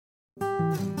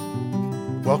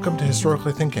Welcome to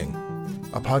Historically Thinking,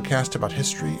 a podcast about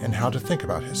history and how to think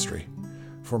about history.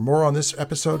 For more on this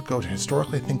episode, go to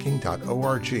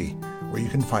historicallythinking.org, where you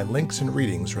can find links and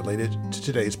readings related to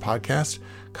today's podcast,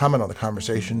 comment on the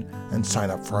conversation, and sign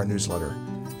up for our newsletter.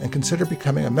 And consider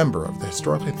becoming a member of the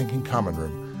Historically Thinking Common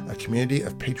Room, a community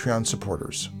of Patreon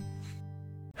supporters.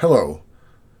 Hello.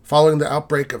 Following the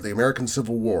outbreak of the American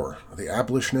Civil War, the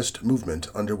abolitionist movement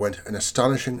underwent an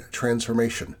astonishing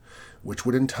transformation, which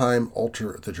would in time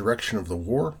alter the direction of the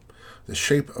war, the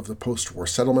shape of the post-war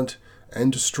settlement,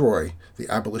 and destroy the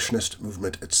abolitionist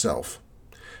movement itself.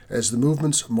 As the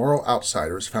movement's moral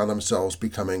outsiders found themselves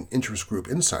becoming interest group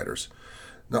insiders,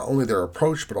 not only their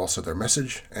approach but also their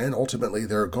message, and ultimately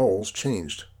their goals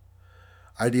changed.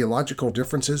 Ideological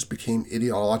differences became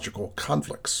ideological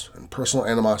conflicts, and personal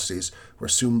animosities were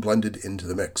soon blended into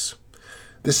the mix.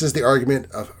 This is the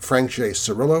argument of Frank J.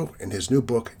 Cirillo in his new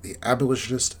book, The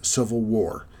Abolitionist Civil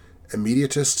War,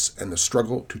 Immediatists and the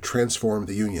Struggle to Transform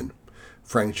the Union.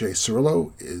 Frank J.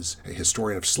 Cirillo is a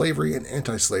historian of slavery and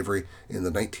anti-slavery in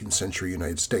the 19th century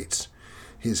United States.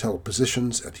 He has held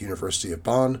positions at the University of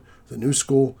Bonn, the New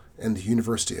School, and the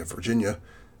University of Virginia.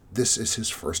 This is his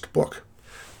first book.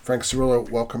 Frank Cirillo,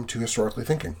 welcome to Historically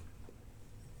Thinking.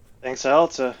 Thanks, Al.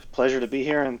 It's a pleasure to be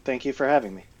here, and thank you for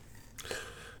having me.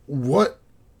 What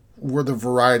were the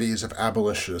varieties of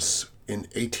abolitionists in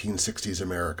 1860s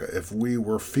America? If we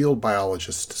were field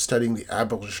biologists studying the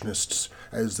abolitionists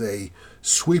as they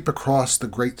sweep across the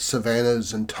great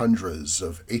savannas and tundras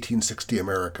of 1860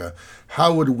 America,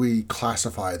 how would we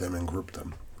classify them and group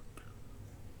them?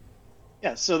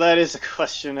 Yeah, so that is a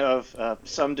question of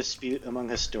some dispute among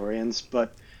historians,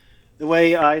 but the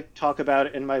way I talk about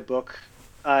it in my book,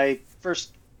 I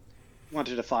first want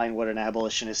to define what an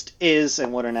abolitionist is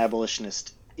and what an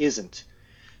abolitionist isn't.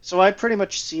 So I pretty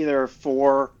much see there are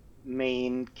four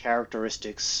main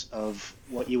characteristics of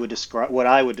what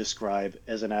I would describe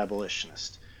as an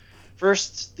abolitionist.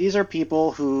 First, these are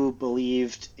people who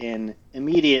believed in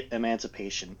immediate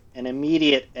emancipation, an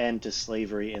immediate end to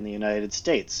slavery in the United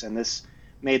States, and this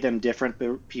made them different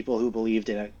people who believed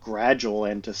in a gradual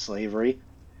end to slavery,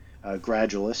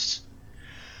 gradualists.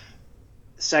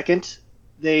 Second,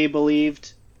 they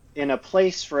believed in a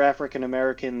place for African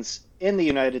Americans in the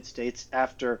United States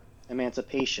after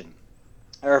emancipation.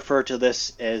 I refer to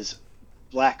this as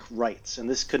black rights, and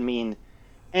this could mean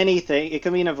anything. It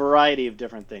could mean a variety of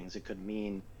different things. It could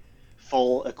mean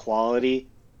full equality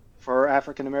for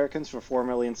African Americans, for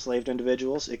formerly enslaved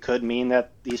individuals. It could mean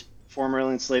that these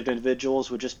formerly enslaved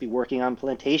individuals would just be working on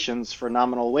plantations for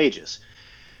nominal wages.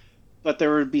 But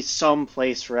there would be some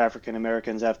place for African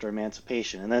Americans after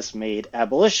emancipation, and this made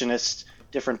abolitionists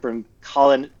different from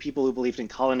people who believed in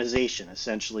colonization,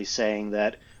 essentially saying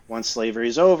that once slavery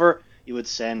is over, you would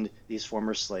send these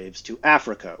former slaves to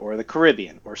Africa or the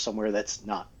Caribbean or somewhere that's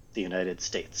not the United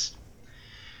States.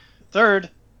 Third,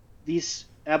 these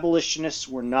abolitionists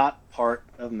were not part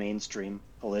of mainstream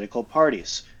political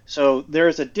parties. So there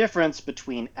is a difference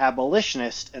between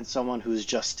abolitionist and someone who's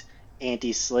just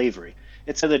anti-slavery.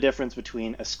 It's the difference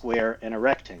between a square and a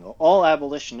rectangle. All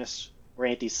abolitionists were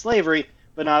anti-slavery,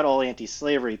 but not all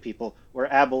anti-slavery people were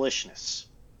abolitionists.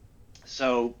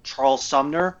 So Charles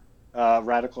Sumner,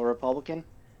 radical Republican,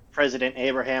 President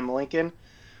Abraham Lincoln,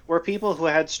 were people who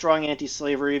had strong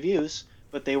anti-slavery views,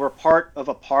 but they were part of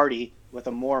a party with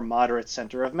a more moderate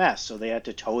center of mass, so they had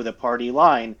to toe the party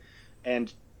line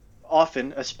and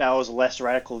often espouse less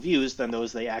radical views than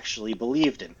those they actually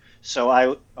believed in. So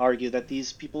I argue that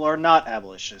these people are not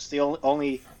abolitionists. The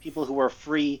only people who were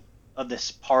free of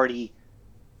this party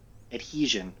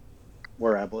adhesion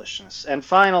were abolitionists. And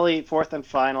finally, fourth and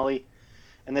finally,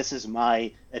 and this is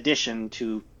my addition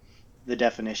to the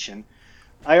definition,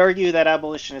 I argue that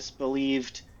abolitionists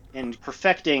believed in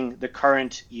perfecting the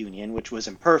current union, which was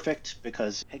imperfect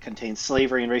because it contained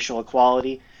slavery and racial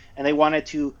equality, and they wanted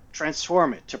to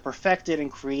transform it, to perfect it and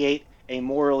create a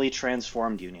morally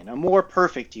transformed union, a more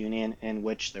perfect union in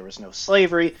which there was no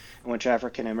slavery, in which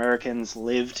African Americans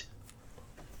lived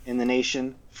in the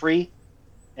nation free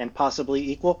and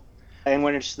possibly equal, in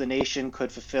which the nation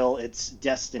could fulfill its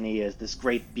destiny as this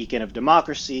great beacon of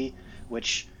democracy,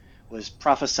 which was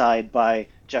prophesied by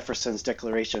Jefferson's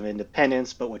Declaration of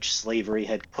Independence, but which slavery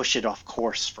had pushed it off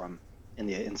course from in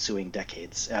the ensuing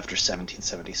decades after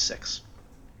 1776.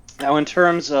 Now, in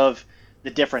terms of the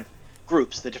different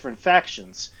groups, the different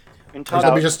factions,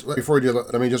 before we do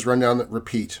that, let me just run down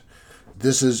repeat.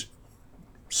 This is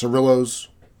Cirillo's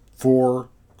four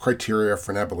criteria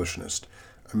for an abolitionist: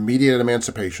 immediate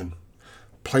emancipation,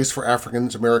 place for African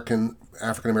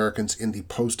Americans in the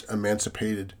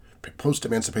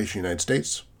post-emancipation United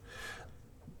States,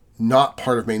 not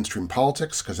part of mainstream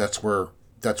politics, because that's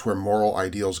where moral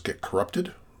ideals get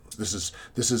corrupted. This is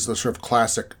the sort of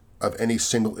classic of any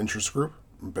single interest group,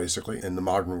 basically, in the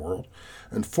modern world.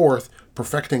 And fourth,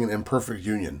 perfecting an imperfect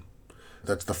union.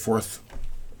 That's the fourth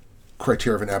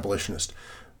criteria of an abolitionist.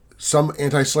 Some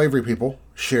anti-slavery people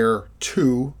share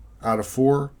 2 out of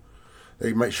 4.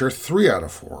 They might share 3 out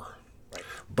of 4. Right.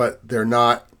 But they're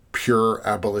not pure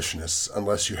abolitionists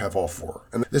unless you have all 4.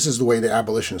 And this is the way the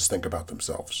abolitionists think about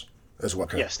themselves as well.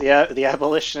 Yes, the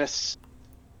abolitionists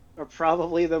are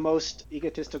probably the most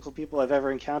egotistical people I've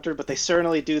ever encountered, but they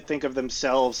certainly do think of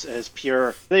themselves as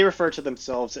pure. They refer to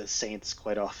themselves as saints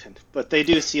quite often, but they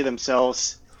did see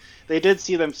themselves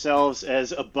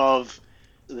as above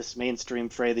this mainstream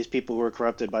fray, these people who were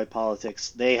corrupted by politics.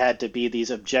 They had to be these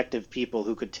objective people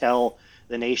who could tell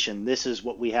the nation, this is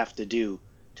what we have to do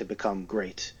to become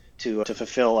great, to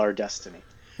fulfill our destiny.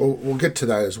 Well, we'll get to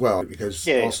that as well, because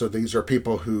also these are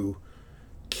people who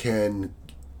can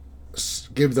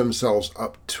give themselves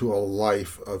up to a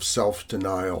life of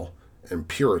self-denial and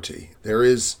purity.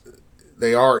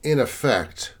 They are, in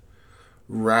effect,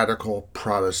 radical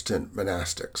Protestant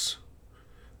monastics.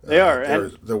 They are.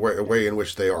 And the way in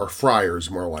which they are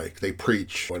friars, more like. They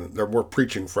preach. They're more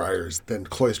preaching friars than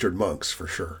cloistered monks, for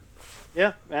sure.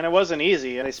 Yeah, and it wasn't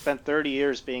easy. They spent 30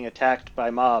 years being attacked by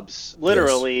mobs,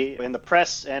 literally, in the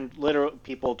press, and literal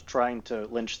people trying to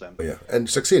lynch them. Yeah, and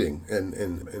succeeding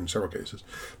in several cases.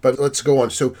 But let's go on.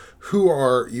 So who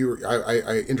are you?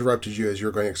 I interrupted you as you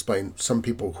were going to explain some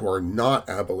people who are not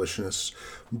abolitionists,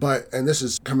 and this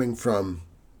is coming from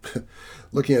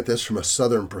looking at this from a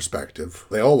Southern perspective.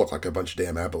 They all look like a bunch of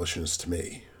damn abolitionists to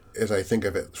me, as I think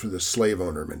of it through the slave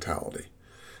owner mentality.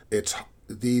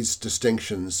 These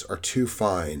distinctions are too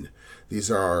fine. This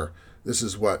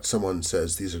is what someone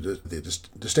says, these are the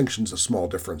distinctions of small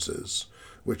differences,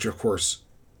 which of course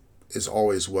is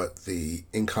always what the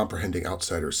incomprehending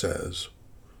outsider says.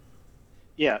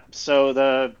 Yeah, so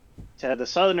the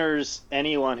Southerners,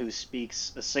 anyone who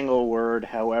speaks a single word,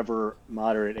 however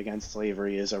moderate, against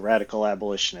slavery is a radical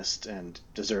abolitionist and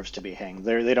deserves to be hanged.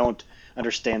 They don't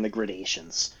understand the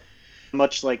gradations.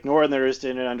 Much like Northerners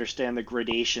didn't understand the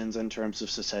gradations in terms of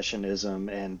secessionism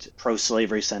and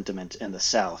pro-slavery sentiment in the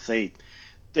South.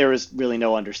 There was really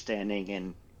no understanding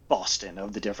in Boston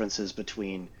of the differences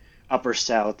between Upper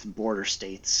South border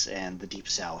states and the Deep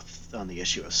South on the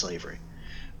issue of slavery.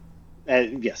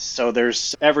 Yes, so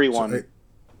there's everyone.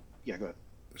 Yeah, go ahead.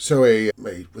 So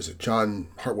was it John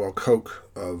Hartwell Koch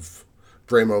of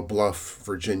Dramo Bluff,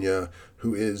 Virginia,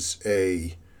 who is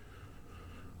a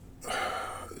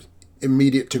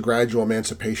immediate to gradual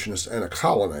emancipationist and a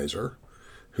colonizer,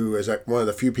 who is one of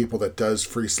the few people that does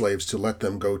free slaves to let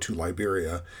them go to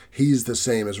Liberia. He's the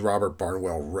same as Robert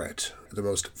Barnwell Rhett, the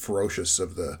most ferocious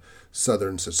of the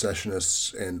Southern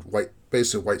secessionists and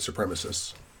basically white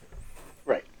supremacists.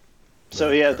 Right. So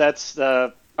yeah, that's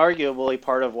arguably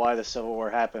part of why the Civil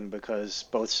War happened, because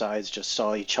both sides just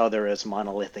saw each other as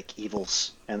monolithic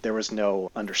evils, and there was no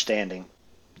understanding,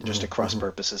 just at cross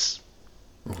purposes.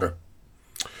 Okay.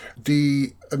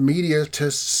 The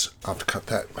immediatists, I'll have to cut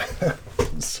that.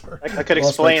 Sorry. I could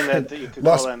explain that you could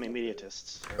call them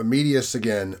immediatists.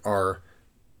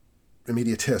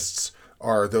 Immediatists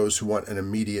are those who want an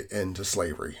immediate end to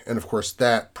slavery. And of course,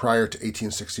 that prior to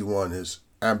 1861 is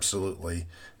absolutely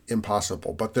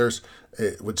impossible. But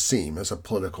it would seem, as a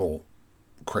political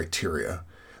criteria.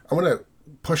 I want to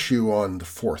push you on the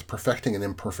fourth, perfecting an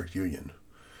imperfect union.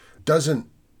 Doesn't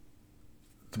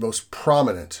the most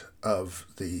prominent of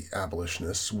the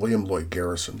abolitionists, William Lloyd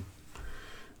Garrison,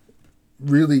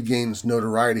 really gains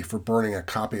notoriety for burning a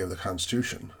copy of the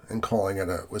Constitution and calling it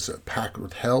a pact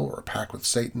with hell or a pact with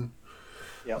Satan?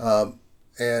 Yep.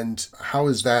 And how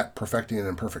is that perfecting an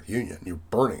imperfect union? You're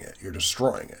burning it. You're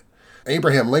destroying it.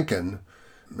 Abraham Lincoln,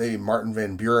 maybe Martin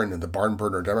Van Buren and the Barn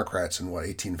Burner Democrats in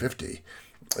 1850,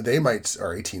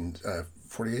 or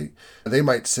 1848, they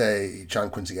might say, John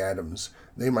Quincy Adams,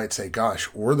 they might say,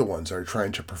 gosh, we're the ones that are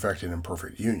trying to perfect an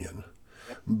imperfect union.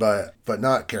 But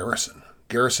not Garrison.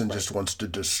 Garrison just wants to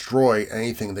destroy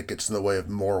anything that gets in the way of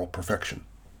moral perfection.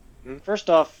 First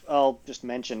off, I'll just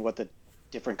mention what the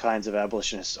different kinds of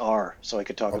abolitionists are, so I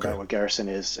could talk about what Garrison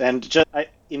is. And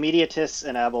immediatists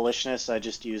and abolitionists, I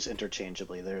just use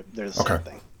interchangeably. They're the same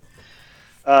thing.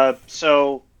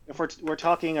 So if we're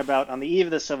talking about on the eve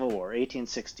of the Civil War,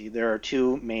 1860, there are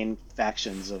two main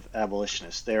factions of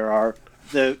abolitionists. There are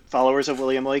the followers of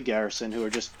William Lloyd Garrison, who are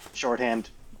just shorthand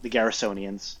the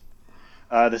Garrisonians.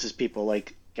 This is people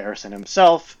like Garrison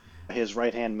himself, his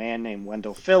right-hand man named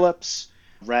Wendell Phillips,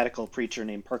 a radical preacher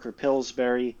named Parker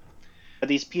Pillsbury.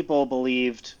 These people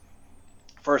believed,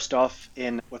 first off,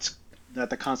 in what's that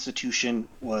the Constitution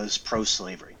was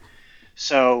pro-slavery.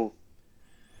 So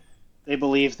they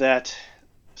believed that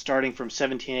starting from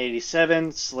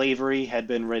 1787, slavery had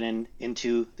been written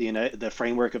into the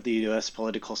framework of the U.S.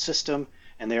 political system,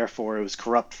 and therefore it was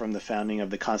corrupt from the founding of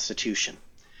the Constitution.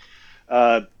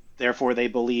 Therefore, they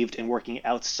believed in working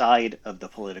outside of the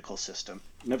political system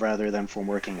rather than from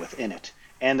working within it.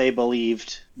 And they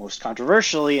believed, most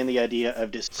controversially, in the idea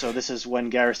of so this is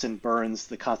when Garrison burns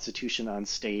the Constitution on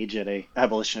stage at a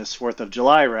abolitionist 4th of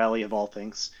July rally, of all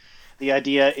things. The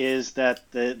idea is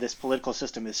that this political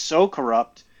system is so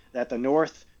corrupt that the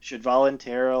North should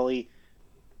voluntarily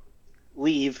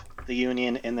leave the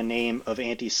Union in the name of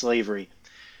anti-slavery.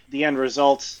 The end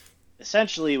result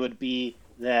essentially would be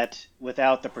that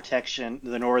without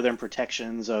the northern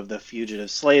protections of the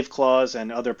Fugitive Slave Clause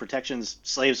and other protections,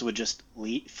 slaves would just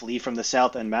flee from the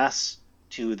South en masse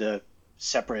to the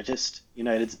separatist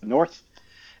United North,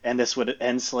 and this would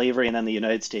end slavery, and then the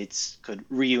United States could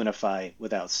reunify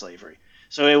without slavery.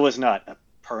 So it was not a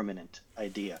permanent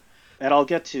idea. And I'll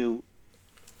get to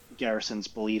Garrison's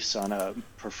beliefs on a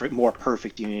more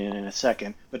perfect union in a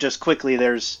second, but just quickly,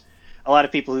 there's a lot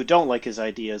of people who don't like his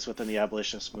ideas within the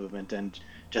abolitionist movement, and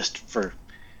just for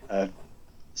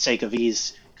sake of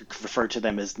ease, refer to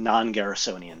them as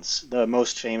non-Garrisonians. The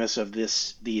most famous of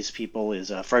these people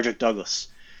is Frederick Douglass,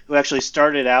 who actually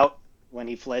started out when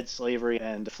he fled slavery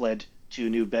and fled to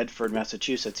New Bedford,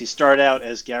 Massachusetts. He started out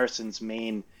as Garrison's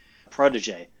main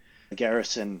protege.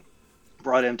 Garrison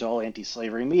brought him to all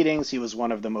anti-slavery meetings. He was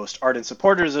one of the most ardent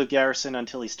supporters of Garrison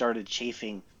until he started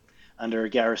chafing under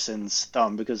Garrison's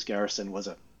thumb, because Garrison was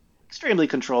an extremely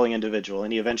controlling individual,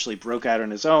 and he eventually broke out on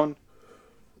his own.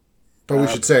 But we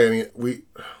should say, I mean,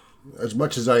 as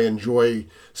much as I enjoy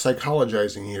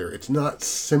psychologizing here, it's not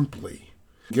simply.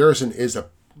 Garrison is a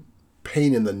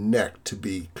pain in the neck to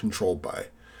be controlled by.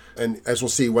 And as we'll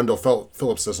see, Wendell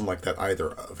Phillips doesn't like that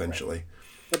either, eventually.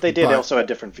 But they did also have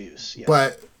different views. Yes.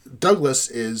 But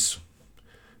Douglass is,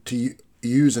 to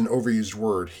use an overused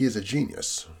word, he is a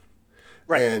genius.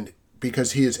 Right. And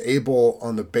because he is able,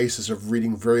 on the basis of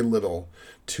reading very little,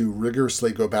 to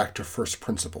rigorously go back to first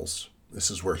principles.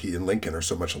 This is where he and Lincoln are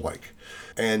so much alike.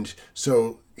 And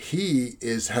so he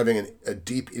is having a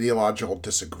deep ideological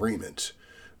disagreement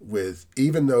with,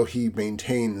 even though he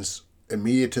maintains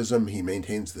immediatism, he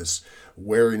maintains this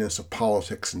wariness of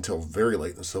politics until very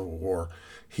late in the Civil War,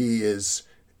 he's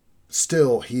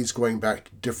going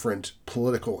back to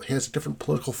he has a different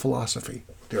political philosophy,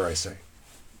 dare I say.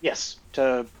 Yes.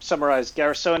 To summarize,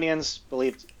 Garrisonians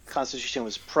believed the Constitution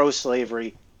was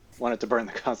pro-slavery, wanted to burn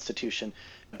the Constitution.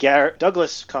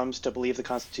 Douglass comes to believe the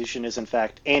Constitution is, in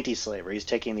fact, anti-slavery. He's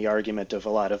taking the argument of a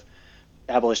lot of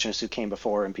abolitionists who came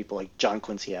before him, people like John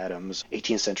Quincy Adams,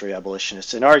 18th century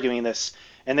abolitionists, and arguing this.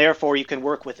 And therefore, you can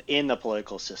work within the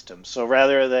political system. So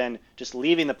rather than just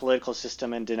leaving the political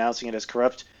system and denouncing it as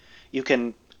corrupt, you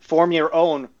can form your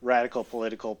own radical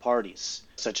political parties,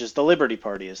 such as the Liberty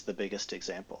Party is the biggest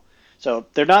example. So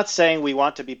they're not saying we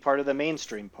want to be part of the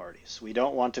mainstream parties. We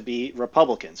don't want to be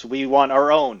Republicans. We want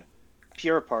our own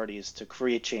pure parties to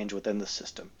create change within the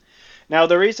system. Now,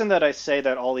 the reason that I say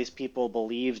that all these people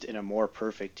believed in a more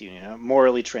perfect union, a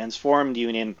morally transformed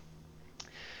union,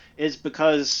 is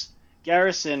because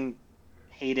Garrison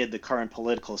hated the current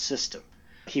political system.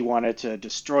 He wanted to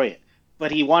destroy it.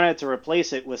 But he wanted to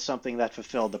replace it with something that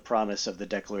fulfilled the promise of the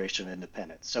Declaration of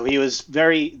Independence. So he was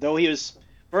though he was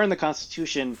burned the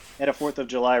Constitution at a 4th of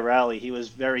July rally, he was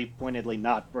very pointedly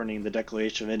not burning the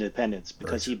Declaration of Independence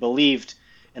because he believed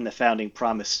in the founding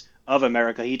promise of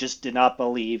America. He just did not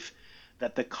believe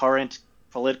that the current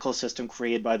political system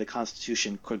created by the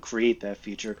Constitution could create that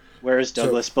future, whereas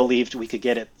Douglass believed we could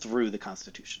get it through the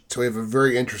Constitution. So we have a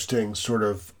very interesting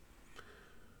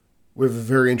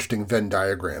Venn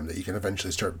diagram that you can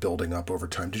eventually start building up over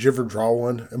time. Did you ever draw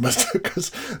one? It must, because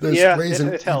there's ways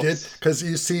it helps. You did, because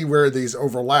you see where these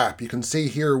overlap. You can see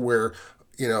here where,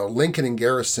 Lincoln and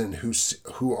Garrison,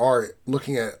 who are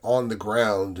looking at on the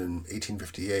ground in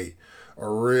 1858,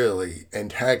 are really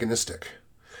antagonistic.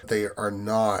 They are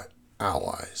not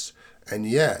allies, and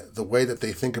yet the way that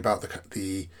they think about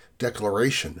the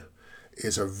Declaration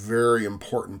is a very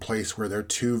important place where their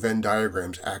two Venn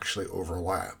diagrams actually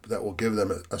overlap. That will give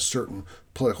them a certain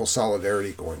political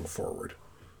solidarity going forward.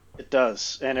 It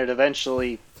does, and it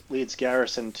eventually leads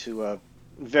Garrison to a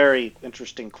very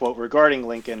interesting quote regarding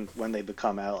Lincoln when they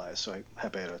become allies. So I'm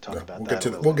happy to talk about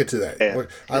that. We'll get to that.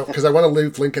 Because I want to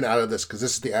leave Lincoln out of this, because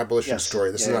this is the abolitionist story.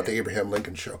 This is not the Abraham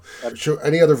Lincoln show.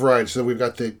 Any other varieties? So we've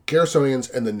got the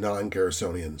Garrisonians and the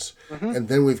non-Garrisonians. Mm-hmm. And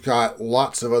then we've got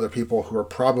lots of other people who are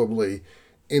probably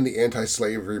in the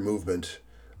anti-slavery movement,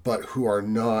 but who are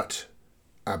not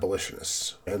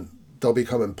abolitionists, and they'll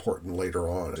become important later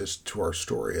on as to our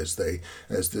story as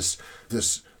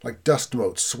this like dust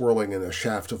motes swirling in a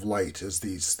shaft of light, as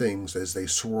these things as they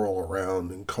swirl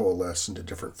around and coalesce into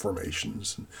different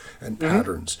formations and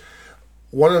patterns.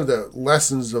 One of the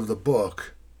lessons of the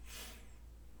book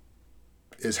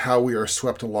is how we are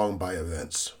swept along by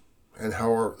events and how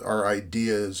our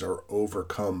ideas are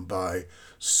overcome by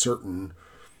certain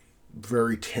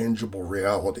very tangible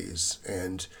realities,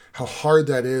 and how hard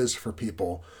that is for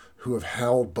people who have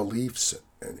held beliefs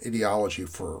and ideology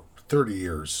for 30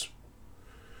 years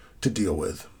to deal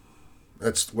with.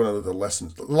 That's one of the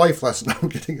lessons, the life lesson I'm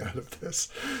getting out of this.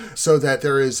 So that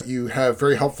you have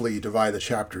very helpfully divide the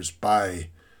chapters by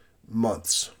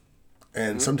months.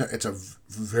 And sometimes it's a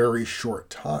very short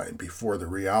time before the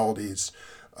realities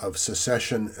of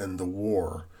secession and the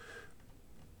war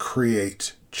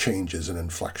create changes and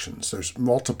inflections. There's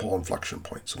multiple inflection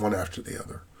points, one after the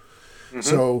other.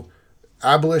 So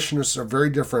abolitionists are very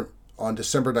different on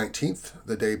December 19th,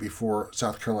 the day before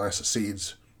South Carolina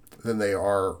secedes, than they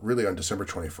are really on December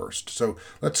 21st. So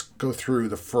let's go through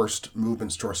the first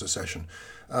movements toward secession.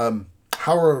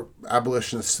 How are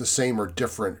abolitionists the same or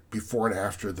different before and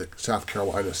after the South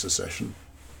Carolina secession?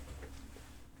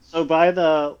 So by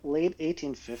the late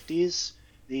 1850s,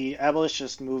 the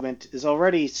abolitionist movement is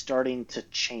already starting to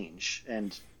change,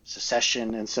 and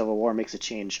secession and Civil War makes it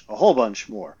change a whole bunch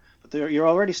more. But you're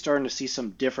already starting to see some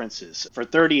differences. For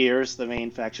 30 years, the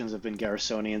main factions have been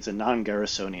Garrisonians and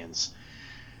non-Garrisonians.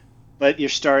 But you're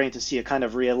starting to see a kind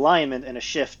of realignment and a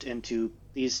shift into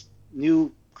these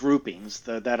new groupings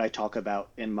that I talk about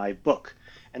in my book.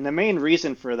 And the main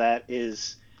reason for that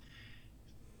is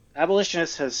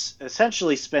abolitionists has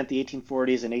essentially spent the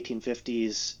 1840s and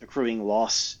 1850s accruing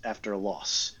loss after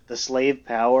loss. The slave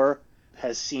power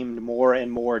has seemed more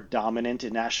and more dominant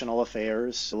in national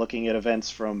affairs, looking at events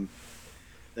from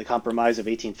the Compromise of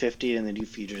 1850 and the new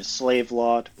Fugitive Slave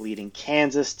Law to Bleeding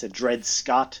Kansas to Dred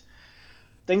Scott.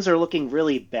 Things are looking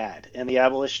really bad, and the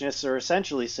abolitionists are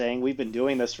essentially saying, we've been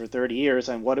doing this for 30 years,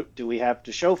 and what do we have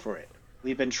to show for it?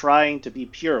 We've been trying to be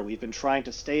pure. We've been trying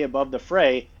to stay above the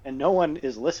fray, and no one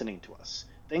is listening to us.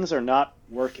 Things are not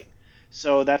working.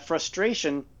 So that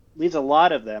frustration leads a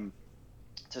lot of them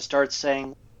to start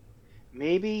saying,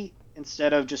 maybe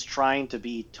instead of just trying to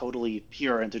be totally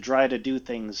pure and to try to do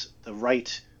things the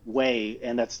right way,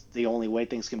 and that's the only way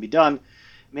things can be done,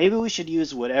 maybe we should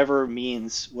use whatever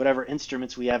means, whatever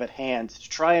instruments we have at hand to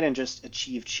try and just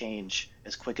achieve change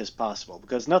as quick as possible,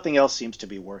 because nothing else seems to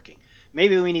be working.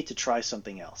 Maybe we need to try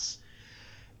something else.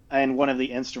 And one of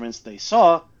the instruments they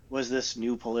saw was this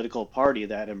new political party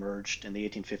that emerged in the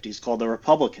 1850s called the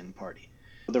Republican Party.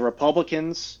 The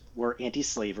Republicans were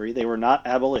anti-slavery. They were not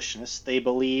abolitionists. They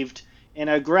believed in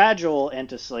a gradual end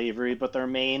to slavery, but their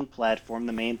main platform,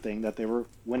 the main thing that they were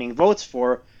winning votes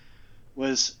for,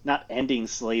 was not ending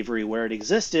slavery where it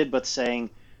existed, but saying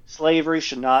slavery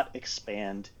should not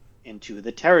expand into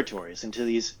the territories, into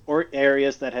these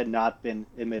areas that had not been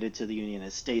admitted to the Union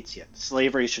as states yet.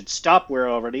 Slavery should stop where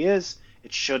it already is.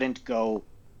 It shouldn't go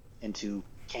into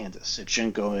Kansas. It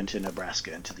shouldn't go into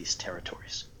Nebraska, into these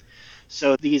territories.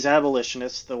 So these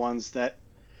abolitionists, the ones that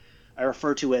I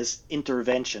refer to as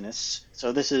interventionists,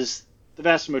 so this is the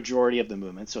vast majority of the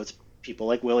movement, so it's people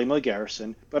like William Lloyd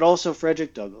Garrison, but also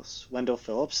Frederick Douglass, Wendell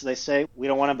Phillips. They say, we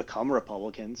don't want to become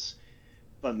Republicans,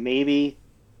 but maybe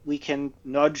we can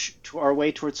nudge to our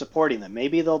way towards supporting them.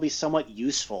 Maybe they'll be somewhat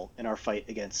useful in our fight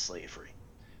against slavery.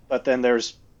 But then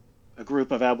there's a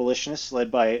group of abolitionists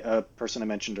led by a person I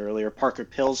mentioned earlier, Parker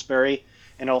Pillsbury,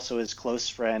 and also his close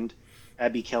friend,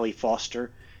 Abby Kelly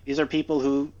Foster. These are people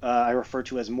who I refer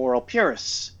to as moral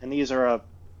purists, and these are a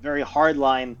very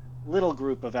hardline little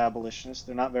group of abolitionists.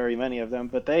 There are not very many of them,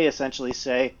 but they essentially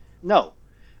say, no,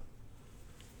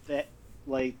 that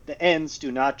the ends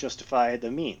do not justify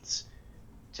the means.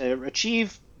 To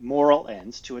achieve moral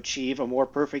ends, to achieve a more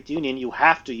perfect union, you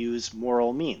have to use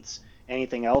moral means.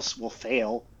 Anything else will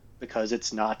fail because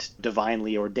it's not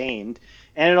divinely ordained,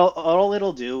 and all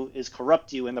it'll do is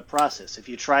corrupt you in the process. If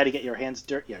you try to get your hands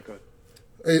dirty, go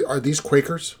ahead. Are these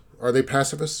Quakers? Are they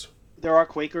pacifists? There are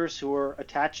Quakers who are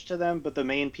attached to them, but the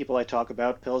main people I talk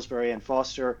about, Pillsbury and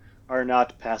Foster, are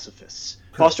not pacifists.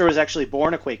 Foster was actually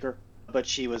born a Quaker, but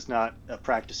she was not a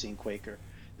practicing Quaker.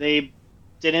 They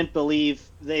didn't believe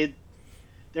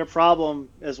their problem,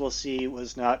 as we'll see,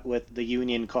 was not with the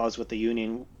Union cause,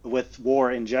 with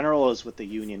war in general, as with the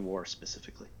Union War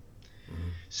specifically. Mm-hmm.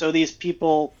 So these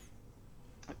people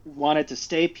wanted to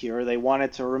stay pure. They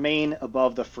wanted to remain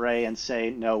above the fray and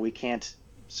say, no, we can't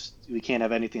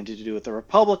have anything to do with the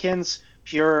Republicans.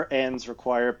 Pure ends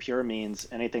require pure means.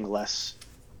 Anything less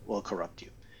will corrupt you.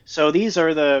 So these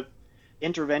are the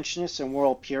interventionists and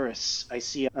moral purists I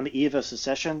see on the eve of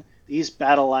secession. These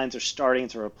battle lines are starting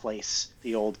to replace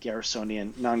the old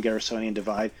Garrisonian, non-Garrisonian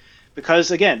divide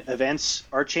because, again, events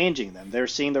are changing them. They're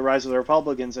seeing the rise of the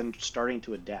Republicans and starting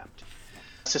to adapt.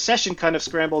 Secession kind of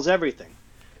scrambles everything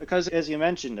because, as you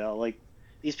mentioned, like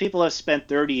these people have spent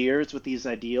 30 years with these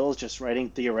ideals, just writing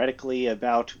theoretically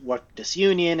about what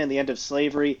disunion and the end of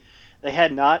slavery. They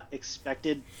had not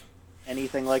expected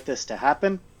anything like this to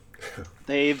happen.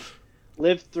 They've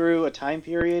lived through a time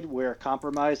period where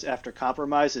compromise after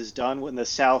compromise is done when the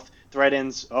South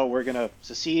threatens, oh, we're going to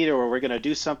secede or we're going to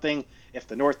do something if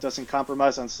the North doesn't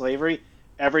compromise on slavery.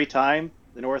 Every time,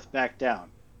 the North backed down.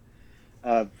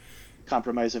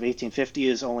 Compromise of 1850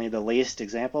 is only the latest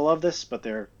example of this, but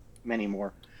there are many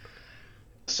more.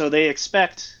 So they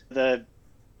expect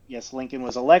yes, Lincoln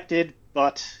was elected,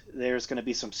 but there's going to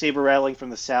be some saber rattling from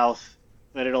the South,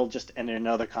 but it'll just end in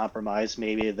another compromise.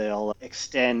 Maybe they'll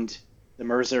extend the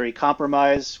Missouri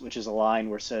Compromise, which is a line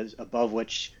where it says above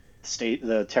which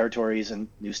the territories and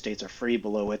new states are free,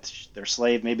 below which they're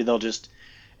slave. Maybe they'll just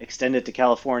extend it to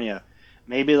California.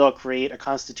 Maybe they'll create a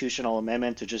constitutional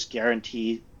amendment to just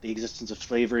guarantee the existence of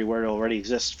slavery where it already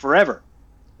exists forever,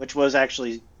 which was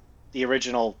actually the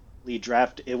original lead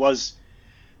draft. It was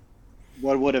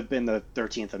what would have been the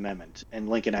 13th Amendment, and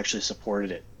Lincoln actually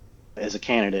supported it as a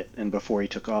candidate and before he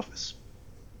took office.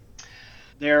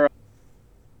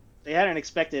 They hadn't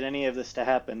expected any of this to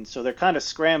happen, so they're kind of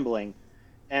scrambling.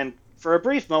 And for a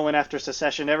brief moment after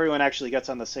secession, everyone actually gets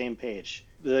on the same page.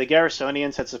 The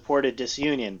Garrisonians had supported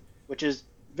disunion, which is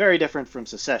very different from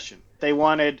secession. They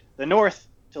wanted the North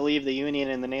to leave the Union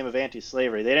in the name of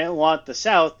anti-slavery. They didn't want the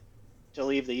South to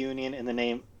leave the Union in the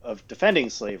name of defending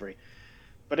slavery.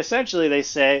 But essentially they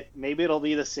say maybe it'll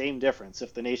be the same difference.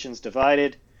 If the nation's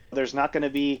divided, there's not going to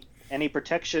be any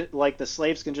protection, like the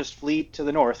slaves can just flee to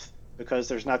the North because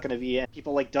there's not going to be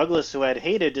people like Douglas who had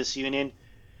hated disunion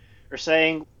are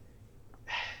saying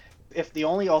if the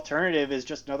only alternative is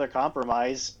just another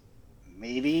compromise,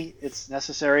 maybe it's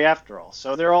necessary after all.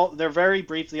 So they're very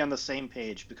briefly on the same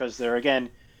page because they're again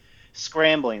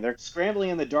scrambling. They're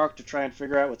scrambling in the dark to try and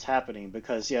figure out what's happening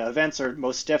because events are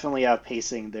most definitely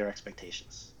outpacing their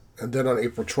expectations. And then on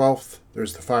April 12th,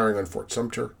 there's the firing on Fort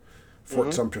Sumter.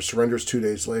 Fort Sumter surrenders 2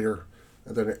 days later.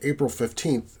 And then on April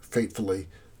 15th, fatefully,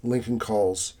 Lincoln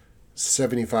calls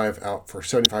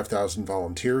 75,000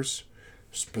 volunteers,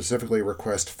 specifically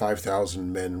request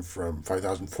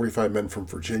 5,045 men from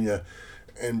Virginia,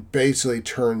 and basically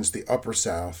turns the Upper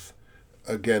South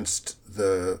against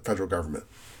the federal government.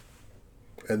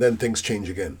 And then things change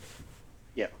again.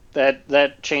 Yeah,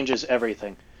 that changes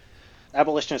everything.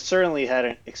 Abolitionists certainly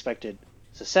hadn't expected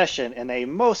secession, and they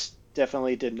most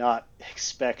definitely did not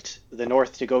expect the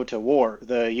North to go to war,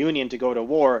 the Union to go to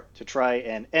war to try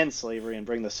and end slavery and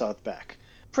bring the South back.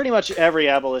 Pretty much every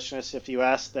abolitionist, if you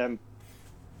ask them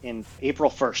in April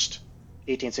 1st,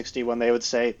 1861, they would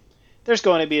say, there's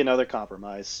going to be another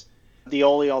compromise. The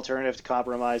only alternative to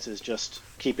compromise is just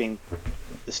keeping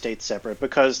the states separate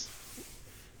because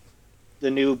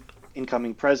the new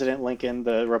incoming president, Lincoln,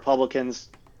 the Republicans,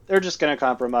 they're just going to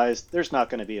compromise. There's not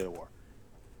going to be a war.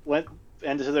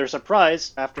 And to their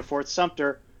surprise, after Fort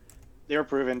Sumter, they were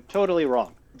proven totally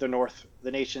wrong. The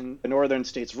northern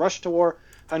states rushed to war.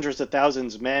 Hundreds of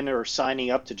thousands of men are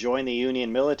signing up to join the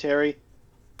Union military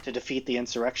to defeat the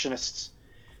insurrectionists.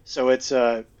 So it's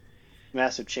a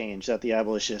massive change that the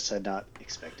abolitionists had not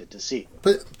expected to see.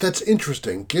 But that's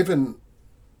interesting, given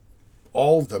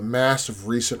all the massive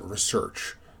recent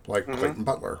research, like Clayton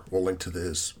Butler, we'll link to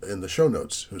this in the show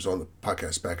notes, who's on the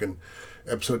podcast back in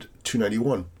episode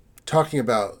 291, talking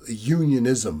about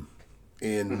unionism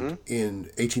in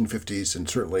 1850s and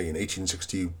certainly in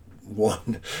 1861,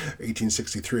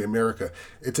 1863 America.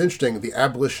 It's interesting, the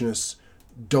abolitionists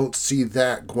don't see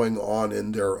that going on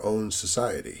in their own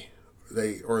society.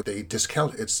 They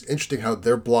discount. It's interesting how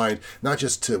they're blind, not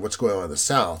just to what's going on in the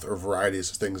South or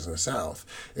varieties of things in the South.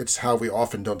 It's how we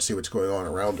often don't see what's going on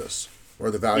around us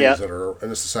or the values that are in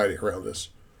the society around us.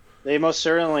 They most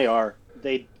certainly are.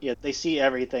 They see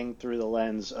everything through the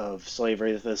lens of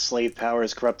slavery. The slave power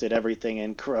has corrupted everything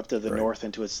and corrupted the North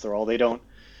into its thrall. They don't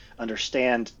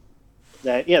understand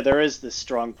that, there is this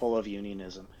strong pull of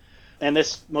unionism. And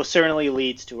this most certainly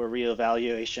leads to a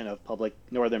reevaluation of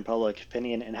northern public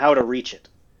opinion and how to reach it.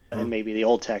 And maybe the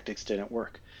old tactics didn't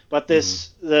work. But in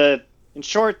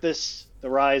short, the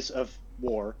rise of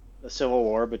war, the Civil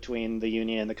War between the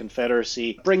Union and the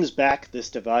Confederacy, brings back this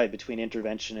divide between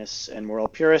interventionists and moral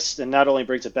purists, and not only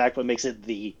brings it back, but makes it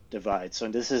the divide. So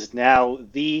this is now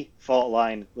the fault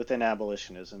line within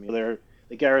abolitionism. The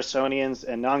Garrisonians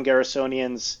and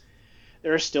non-Garrisonians,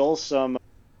 There are still some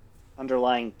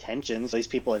underlying tensions. These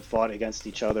people had fought against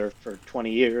each other for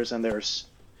 20 years, and there's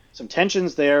some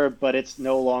tensions there, but it's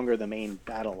no longer the main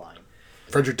battle line.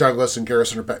 Frederick Douglass and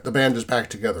Garrison are back. The band is back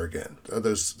together again.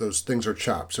 Those things are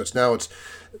chopped. So it's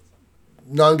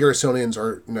non-Garrisonians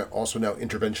are also now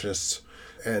interventionists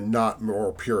and not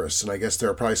moral purists. And I guess there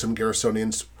are probably some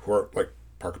Garrisonians who are like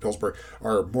Parker Pillsbury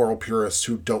are moral purists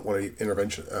who don't want to be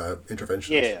interventionists.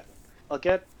 Yeah, I'll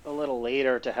get a little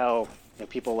later to how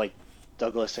people like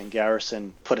Douglas and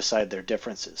Garrison put aside their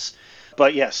differences.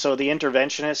 But yes, so the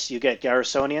interventionists, you get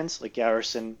Garrisonians like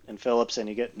Garrison and Phillips, and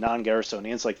you get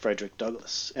non-Garrisonians like Frederick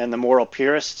Douglass. And the moral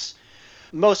purists,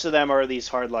 most of them are these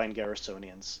hardline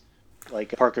Garrisonians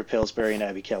like Parker Pillsbury and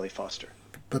Abby Kelly Foster.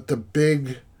 But the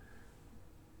big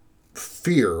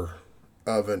fear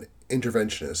of an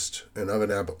interventionist and of an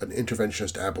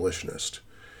interventionist abolitionist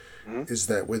is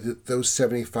that with those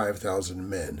 75,000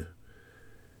 men,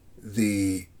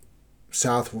 the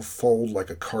South will fold like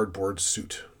a cardboard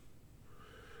suit.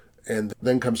 And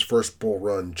then comes First Bull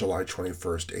Run, July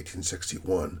 21st,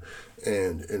 1861.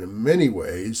 And in many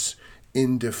ways,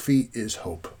 in defeat is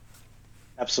hope.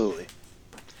 Absolutely.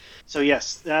 So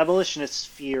yes, the abolitionists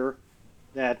fear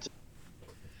that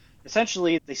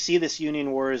essentially they see this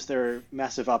Union War as their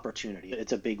massive opportunity.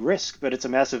 It's a big risk, but it's a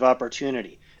massive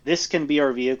opportunity. This can be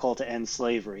our vehicle to end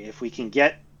slavery. If we can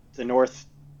get the North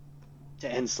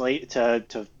to end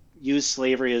to use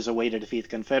slavery as a way to defeat the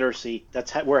Confederacy,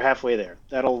 we're halfway there.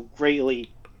 That'll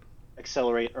greatly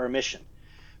accelerate our mission.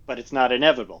 But it's not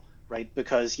inevitable, right?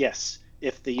 Because yes,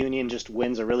 if the Union just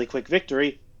wins a really quick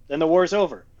victory, then the war's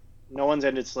over. No one's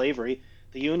ended slavery.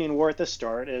 The Union War at the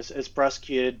start, as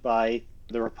prosecuted by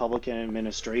the Republican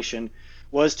administration,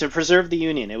 was to preserve the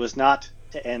Union. It was not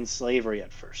to end slavery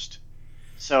at first.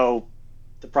 So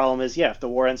the problem is, if the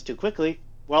war ends too quickly,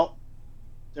 well,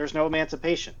 there's no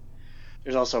emancipation.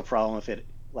 There's also a problem if it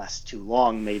lasts too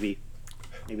long. Maybe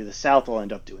the South will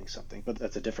end up doing something, but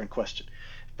that's a different question.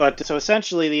 But so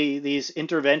essentially, these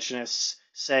interventionists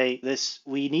say this: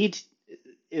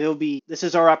 this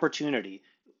is our opportunity.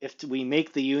 If we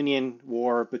make the Union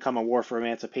War become a war for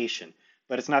emancipation,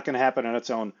 but it's not going to happen on its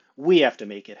own. We have to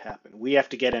make it happen. We have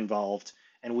to get involved,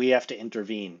 and we have to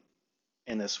intervene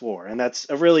in this war. And that's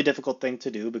a really difficult thing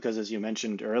to do because, as you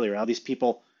mentioned earlier, all these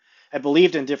people had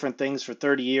believed in different things for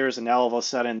 30 years, and now all of a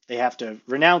sudden they have to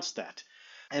renounce that.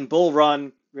 And Bull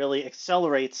Run really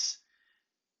accelerates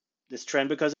this trend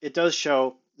because it does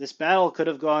show this battle could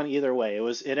have gone either way.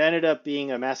 It ended up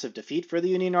being a massive defeat for the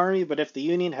Union Army, but if the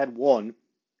Union had won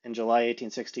in July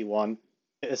 1861,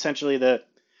 essentially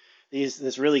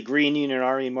this really green Union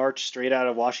Army marched straight out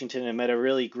of Washington and met a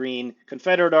really green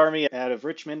Confederate Army out of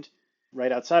Richmond,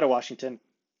 right outside of Washington.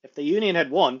 If the Union had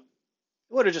won,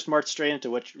 it would have just marched straight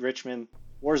into Richmond.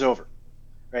 War's over,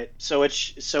 right? So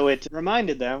it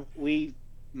reminded them we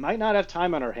might not have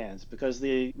time on our hands because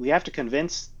we have to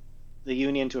convince the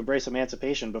Union to embrace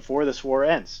emancipation before this war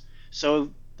ends. So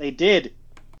they did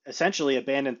essentially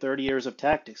abandon 30 years of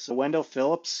tactics. So Wendell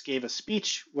Phillips gave a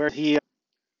speech where he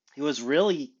was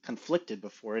really conflicted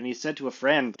before, and he said to a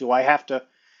friend, "Do I have to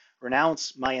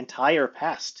renounce my entire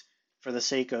past for the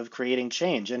sake of creating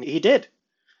change?" And he did.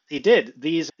 He did.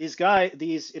 These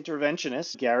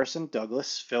interventionists, Garrison,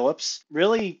 Douglas, Phillips,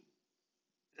 really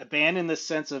abandoned the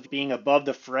sense of being above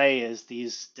the fray as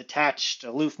these detached,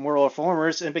 aloof moral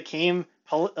reformers and became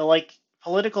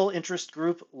political interest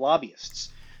group lobbyists.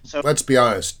 So let's be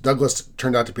honest, Douglas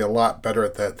turned out to be a lot better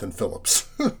at that than Phillips.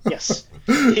 Yes,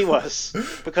 he was,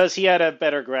 because he had a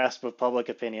better grasp of public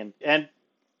opinion, and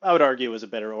I would argue was a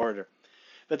better orator.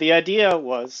 But the idea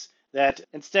was that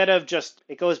instead of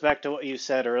it goes back to what you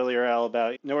said earlier, Al,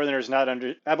 about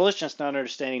abolitionists not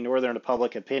understanding Northern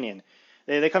public opinion.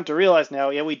 They come to realize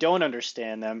now, we don't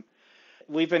understand them.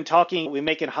 We've been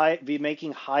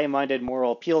making high-minded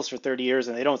moral appeals for 30 years,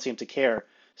 and they don't seem to care.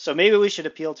 So maybe we should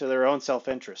appeal to their own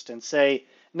self-interest and say,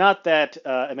 not that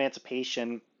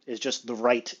emancipation is just the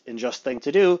right and just thing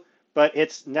to do, but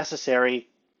it's necessary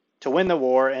to win the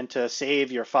war and to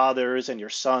save your fathers and your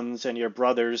sons and your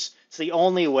brothers. It's the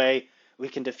only way we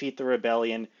can defeat the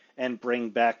rebellion and bring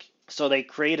back. So they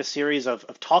create a series of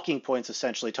talking points,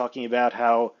 essentially talking about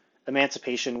how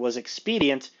emancipation was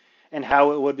expedient and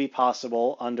how it would be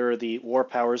possible under the War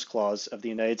Powers Clause of the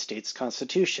United States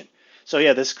Constitution.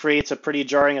 So this creates a pretty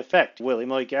jarring effect.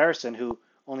 William Lloyd Garrison, who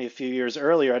only a few years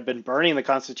earlier had been burning the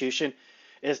Constitution,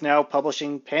 is now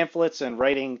publishing pamphlets and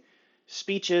writing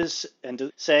speeches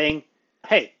and saying,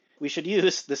 hey, we should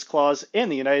use this clause in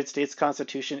the United States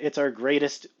Constitution. It's our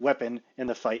greatest weapon in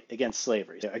the fight against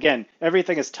slavery. Again,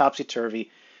 everything is topsy-turvy.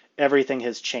 Everything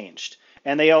has changed.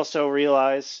 And they also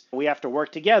realize we have to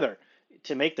work together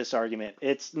to make this argument.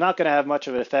 It's not going to have much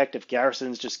of an effect if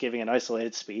Garrison's just giving an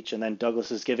isolated speech and then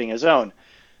Douglas is giving his own.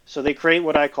 So they create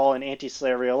what I call an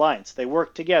anti-slavery alliance. They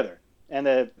work together, and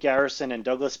the Garrison and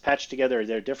Douglas patch together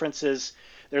their differences.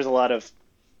 There's a lot of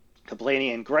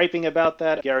complaining and griping about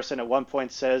that. Garrison at one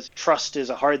point says, trust is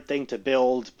a hard thing to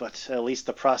build, but at least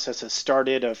the process has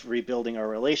started of rebuilding our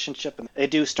relationship. And they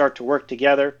do start to work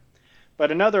together.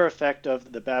 But another effect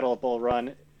of the Battle of Bull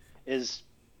Run is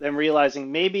them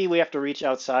realizing maybe we have to reach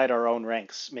outside our own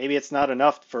ranks. Maybe it's not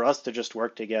enough for us to just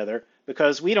work together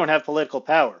because we don't have political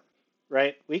power,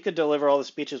 right? We could deliver all the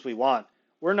speeches we want.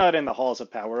 We're not in the halls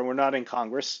of power. We're not in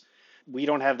Congress. We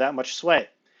don't have that much sway.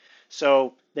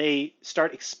 So they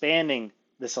start expanding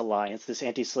this alliance, this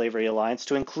anti-slavery alliance,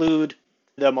 to include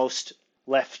the most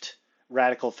left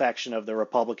radical faction of the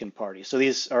Republican Party. So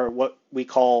these are what we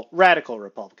call radical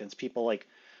Republicans, people like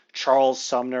Charles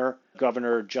Sumner,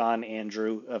 Governor John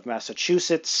Andrew of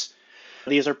Massachusetts.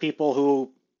 These are people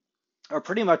who are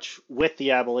pretty much with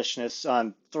the abolitionists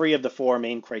on 3 of the 4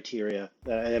 main criteria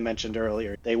that I mentioned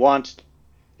earlier. They want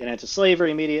an end to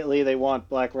slavery immediately. They want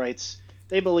black rights.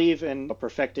 They believe in a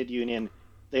perfected union.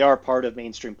 They are part of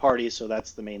mainstream parties, so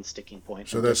that's the main sticking point.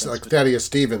 So that's like Thaddeus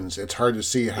Stevens. It's hard to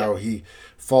see how he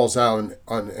falls out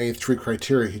on any 3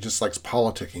 criteria. He just likes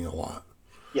politicking a lot.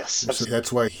 Yes. So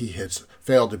that's why he has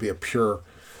failed to be a pure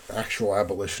actual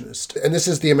abolitionist. And this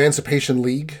is the Emancipation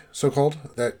League, so-called,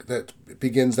 that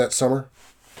begins that summer?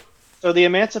 So the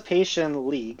Emancipation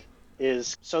League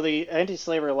is, so the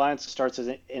Anti-Slavery Alliance starts as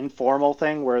an informal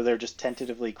thing where they're just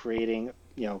tentatively creating,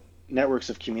 networks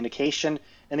of communication.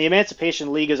 And the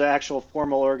Emancipation League is an actual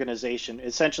formal organization.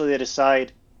 Essentially, they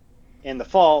decide in the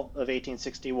fall of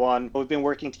 1861, we've been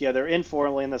working together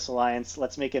informally in this alliance.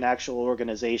 Let's make an actual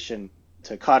organization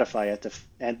to codify it,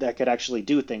 and that could actually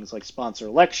do things like sponsor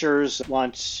lectures,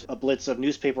 launch a blitz of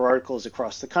newspaper articles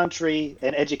across the country,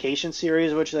 an education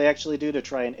series, which they actually do to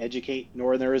try and educate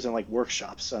Northerners, and like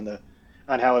workshops on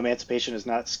how emancipation is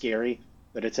not scary,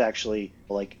 but it's actually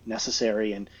like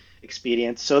necessary and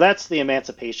expedient. So that's the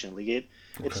Emancipation League.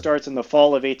 It starts in the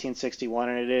fall of 1861,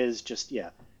 and it is just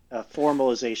a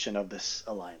formalization of this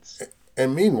alliance.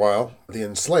 And meanwhile, the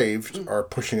enslaved are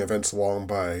pushing events along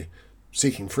by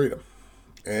seeking freedom.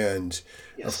 And,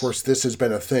 of course, this has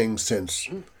been a thing since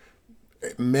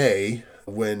May,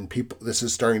 when this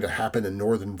is starting to happen in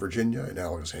Northern Virginia, in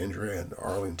Alexandria and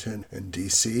Arlington and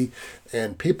D.C.,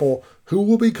 and people who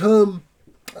will become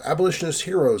abolitionist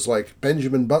heroes like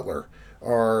Benjamin Butler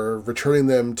are returning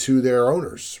them to their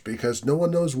owners because no one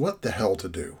knows what the hell to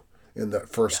do in that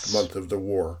first month of the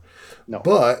war. No.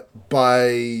 But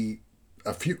by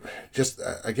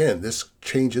this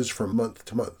changes from month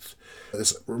to month.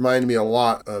 This reminded me a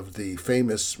lot of the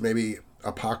famous, maybe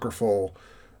apocryphal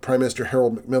Prime Minister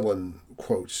Harold Macmillan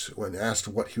quote when asked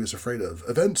what he was afraid of.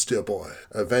 Events, dear boy.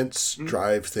 Events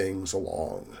drive things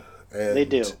along. And, they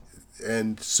do.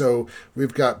 And so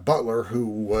we've got Butler, who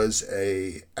was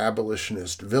a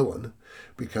abolitionist villain,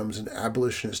 becomes an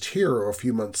abolitionist hero a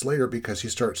few months later because he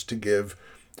starts to give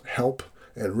help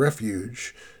and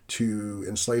refuge to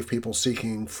enslaved people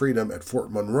seeking freedom at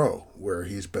Fort Monroe, where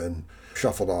he's been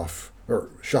shuffled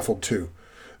to,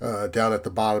 down at the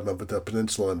bottom of the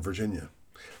peninsula in Virginia.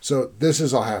 So this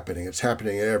is all happening. It's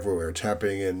happening everywhere. It's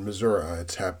happening in Missouri.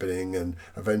 It's happening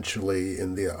eventually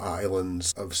in the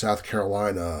islands of South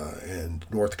Carolina and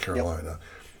North Carolina.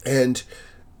 Yep. And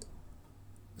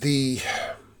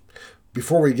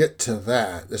before we get to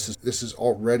that, this is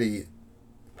already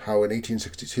how in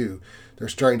 1862 they're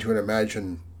starting to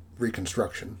imagine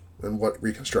Reconstruction and what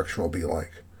Reconstruction will be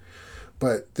like.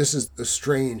 But this is the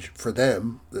strange, for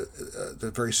them,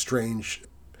 the very strange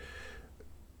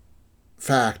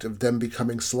fact of them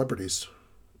becoming celebrities,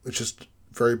 which is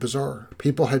very bizarre.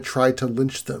 People had tried to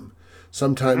lynch them.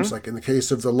 Sometimes, like in the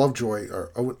case of the Lovejoy,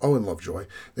 or Owen Lovejoy,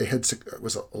 they had,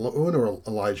 was it Owen or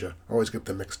Elijah? I always get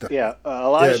them mixed up. Yeah,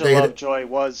 Elijah Lovejoy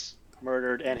was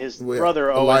murdered, and his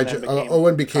brother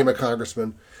Owen became a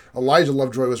congressman. Elijah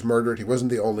Lovejoy was murdered. He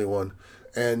wasn't the only one.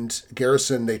 And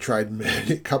Garrison, they tried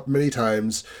many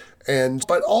times.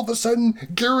 But all of a sudden,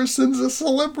 Garrison's a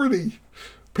celebrity.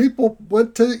 People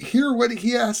went to hear what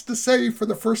he has to say for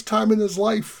the first time in his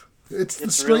life. It's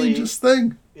the strangest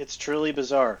thing. It's truly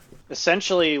bizarre.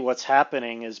 Essentially, what's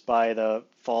happening is by the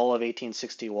fall of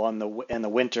 1861 and the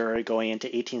winter going into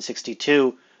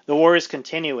 1862, the war is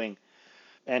continuing.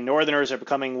 And Northerners are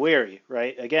becoming weary,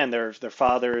 right? Again, their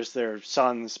fathers, their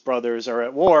sons, brothers are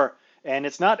at war, and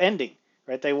it's not ending,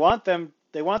 right? They want the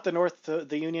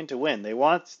Union to win. They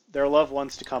want their loved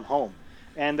ones to come home.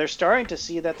 And they're starting to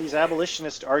see that these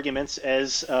abolitionist arguments,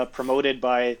 as promoted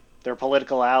by their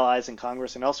political allies in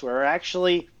Congress and elsewhere, are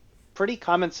actually pretty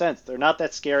common sense. They're not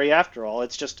that scary after all.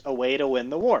 It's just a way to win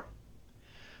the war.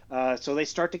 So they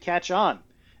start to catch on.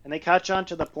 And they catch on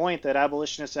to the point that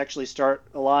abolitionists actually start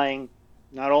allying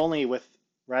not only with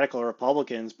radical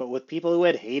Republicans, but with people who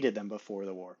had hated them before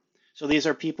the war. So these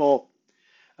are people,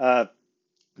 uh,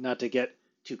 not to get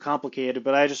too complicated,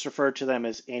 but I just refer to them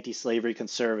as anti-slavery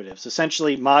conservatives,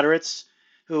 essentially moderates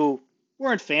who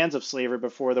weren't fans of slavery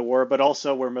before the war, but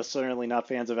also were most certainly not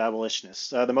fans of abolitionists.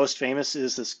 The most famous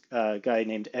is this guy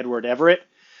named Edward Everett,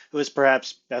 who is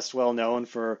perhaps best well known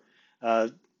for uh,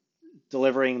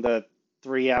 delivering the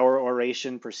 3-hour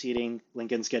oration preceding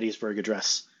Lincoln's Gettysburg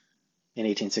Address in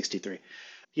 1863.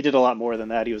 He did a lot more than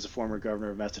that. He was a former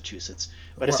governor of Massachusetts.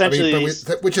 But Well, I mean,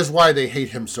 essentially, which is why they hate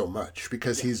him so much,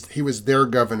 because yes, he was their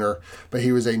governor, but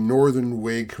he was a Northern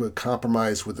Whig who had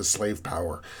compromised with the slave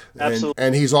power, absolutely.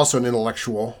 and he's also an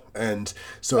intellectual, and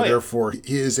so Oh, yeah. therefore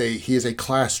he is a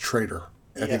class traitor.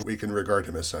 I Yes, think we can regard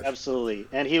him as such. absolutely.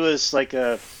 And he was like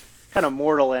a kind of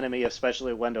mortal enemy,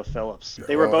 especially Wendell Phillips.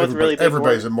 They were Well, both really big.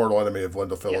 everybody's a mortal enemy of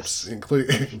Wendell Phillips, Yes,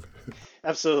 including.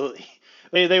 absolutely.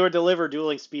 They would deliver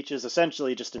dueling speeches,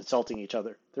 essentially just insulting each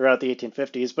other throughout the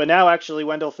 1850s. But now, actually,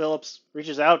 Wendell Phillips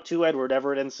reaches out to Edward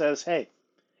Everett and says, "Hey,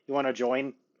 you want to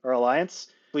join our alliance?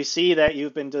 We see that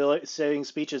you've been saying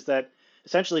speeches that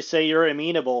essentially say you're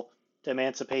amenable to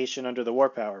emancipation under the war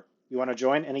power. You want to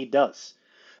join?" And he does.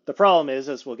 The problem is,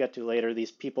 as we'll get to later,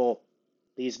 these people,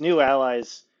 these new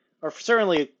allies, are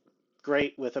certainly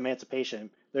great with emancipation.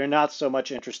 They're not so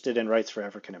much interested in rights for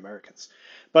African Americans.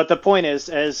 But the point is,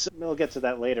 as we'll get to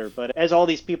that later, but as all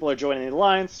these people are joining the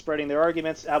alliance, spreading their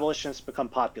arguments, abolitionists become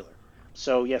popular.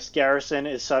 So yes, Garrison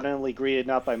is suddenly greeted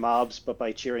not by mobs, but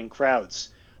by cheering crowds.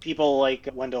 People like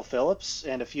Wendell Phillips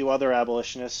and a few other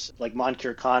abolitionists, like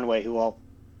Moncure Conway, who are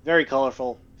very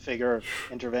colorful figure,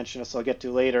 interventionists I'll get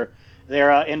to later,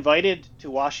 they're invited to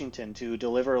Washington to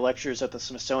deliver lectures at the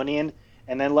Smithsonian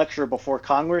and then lecture before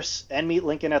Congress and meet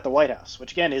Lincoln at the White House,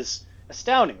 which again is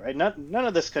astounding, right? None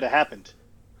of this could have happened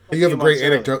a You have few a great months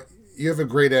earlier. anecdote. You have a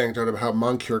great anecdote of how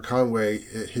Moncure Conway,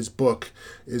 his book,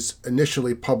 is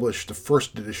initially published. The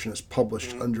first edition is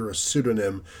published Mm-hmm. under a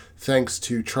pseudonym, thanks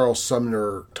to Charles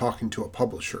Sumner talking to a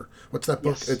publisher. What's that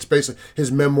book? Yes, It's basically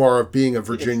his memoir of being a it's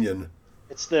Virginian.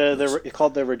 it's the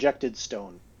called the Rejected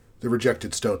Stone. The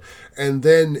Rejected Stone. And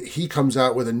then he comes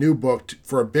out with a new book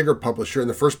for a bigger publisher, and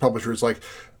the first publisher is like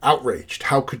outraged.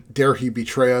 How could dare he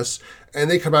betray us? And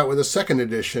they come out with a second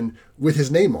edition with his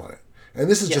name on it. And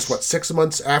this is just Yes. what, 6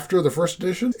 months after the first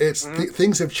edition? It's Mm-hmm.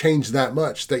 things have changed that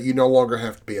much that you no longer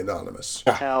have to be anonymous.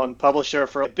 Town publisher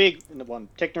for a big one,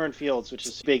 Ticknor and Fields, which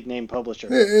is a big name publisher.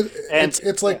 It's And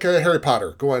it's like Harry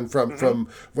Potter going from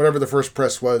whatever the first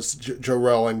press was, Joe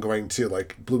Rowling going to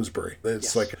like Bloomsbury. It's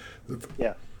yes, like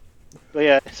yeah. But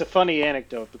yeah, it's a funny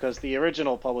anecdote because the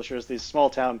original publishers, these small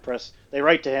town press, they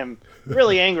write to him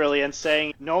really angrily and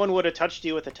saying, no one would have touched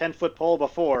you with a 10-foot pole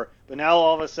before, but now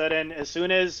all of a sudden, as soon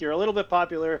as you're a little bit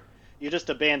popular, you just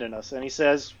abandon us. And he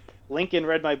says, Lincoln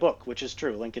read my book, which is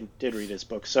true. Lincoln did read his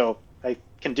book, so I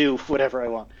can do whatever I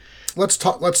want. let's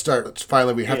talk. Let's start.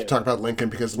 Finally, we have to Yeah. talk about Lincoln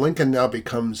because Lincoln now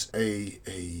becomes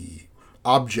a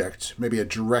object, maybe a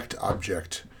direct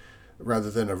object,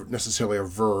 rather than necessarily a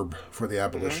verb for the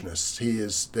abolitionists. He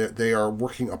is. They are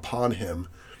working upon him.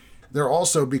 There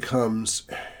also becomes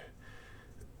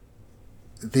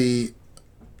the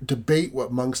debate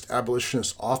amongst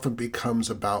abolitionists often becomes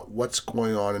about what's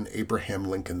going on in Abraham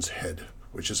Lincoln's head,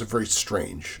 which is a very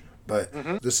strange.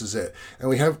 But this is it. And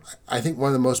we have, I think, one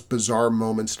of the most bizarre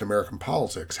moments in American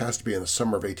politics has to be in the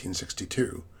summer of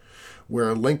 1862,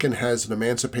 where Lincoln has an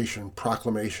Emancipation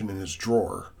Proclamation in his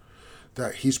drawer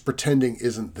that he's pretending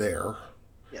isn't there.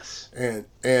 Yes.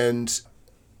 And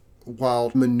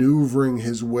while maneuvering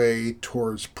his way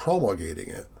towards promulgating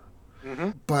it,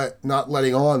 but not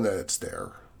letting on that it's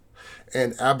there.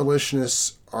 And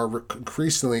abolitionists are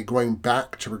increasingly going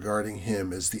back to regarding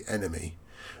him as the enemy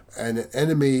and an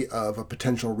enemy of a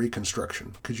potential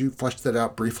reconstruction. Could you flesh that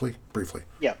out briefly? Briefly.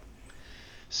 Yeah.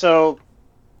 So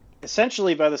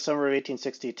essentially, by the summer of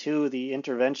 1862, the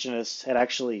interventionists had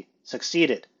actually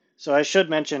succeeded. So I should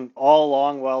mention, all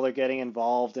along while they're getting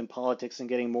involved in politics and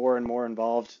getting more and more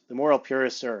involved, the moral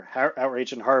purists are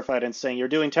outraged and horrified and saying, you're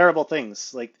doing terrible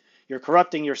things. Like, you're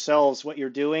corrupting yourselves. What you're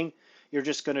doing, you're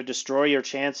just going to destroy your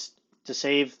chance to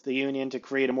save the Union, to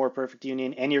create a more perfect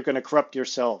Union, and you're going to corrupt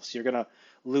yourselves. You're going to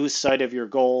lose sight of your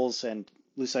goals and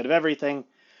lose sight of everything.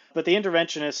 But the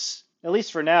interventionists, at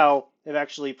least for now, have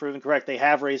actually proven correct. They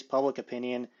have raised public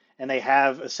opinion, and they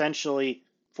have essentially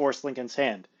forced Lincoln's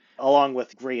hand. Along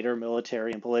with greater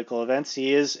military and political events,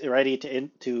 he is ready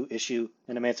to issue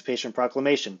an Emancipation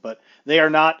Proclamation. But they are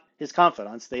not his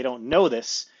confidants. They don't know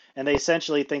this. And they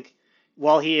essentially think,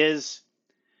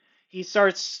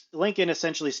 Lincoln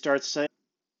essentially starts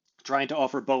trying to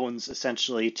offer bones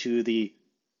essentially to the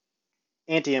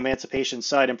anti-emancipation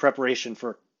side in preparation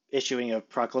for issuing a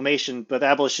proclamation, but the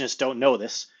abolitionists don't know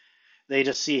this. They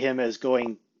just see him as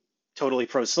going totally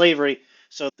pro-slavery,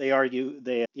 so they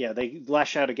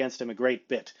lash out against him a great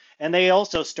bit. And they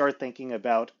also start thinking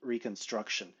about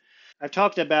Reconstruction. I've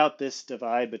talked about this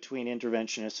divide between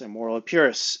interventionists and moral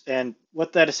purists, and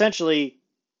what that essentially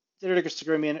their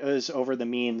disagreement is over the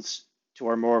means to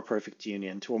our more perfect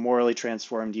union, to a morally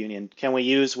transformed union. Can we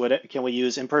use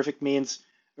imperfect means,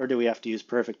 or do we have to use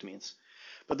perfect means?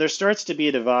 But there starts to be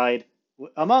a divide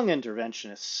among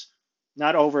interventionists,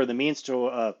 not over the means to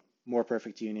a more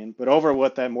perfect union, but over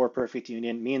what that more perfect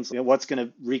union means. What's going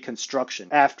to Reconstruction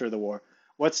after the war?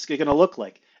 What's it going to look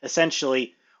like?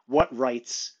 Essentially, what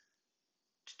rights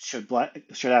should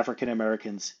African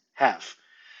Americans have?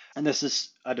 And this is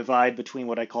a divide between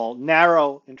what I call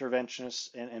narrow interventionists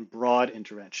and broad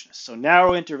interventionists. So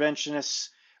narrow interventionists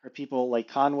are people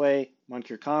like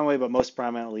Moncure Conway, but most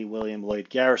prominently William Lloyd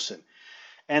Garrison.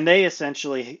 And they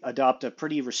essentially adopt a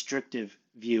pretty restrictive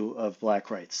view of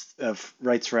black rights, of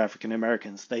rights for African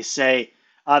Americans. They say,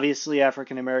 obviously,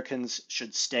 African Americans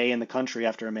should stay in the country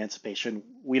after emancipation.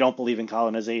 We don't believe in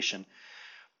colonization.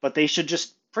 But they should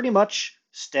just pretty much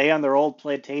stay on their old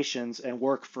plantations and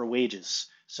work for wages.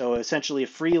 So essentially a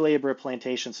free labor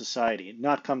plantation society,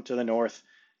 not come to the North,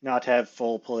 not have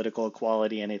full political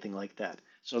equality, anything like that.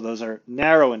 So those are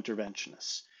narrow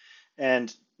interventionists.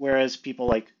 And whereas people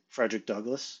like Frederick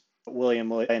Douglass, William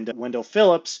Lloyd, and Wendell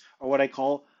Phillips are what I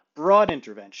call broad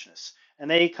interventionists.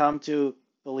 And they come to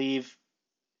believe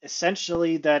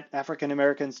essentially that African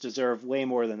Americans deserve way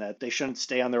more than that. They shouldn't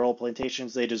stay on their old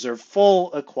plantations. They deserve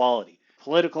full equality,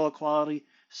 political equality,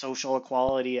 social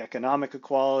equality, economic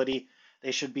equality.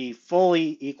 They should be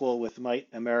fully equal with white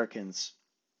Americans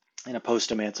in a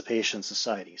post-emancipation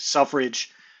society.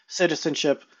 Suffrage,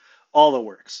 citizenship, all the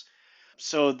works.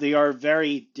 So they are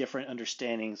very different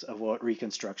understandings of what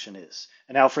Reconstruction is.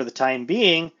 And now for the time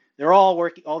being, they're all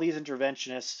working, all these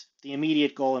interventionists, the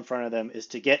immediate goal in front of them is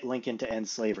to get Lincoln to end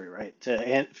slavery, right?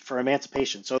 For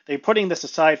emancipation. So they're putting this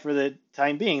aside for the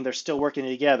time being. They're still working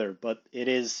together, but it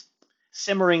is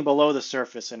simmering below the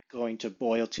surface and going to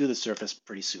boil to the surface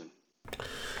pretty soon.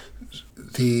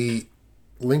 The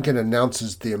Lincoln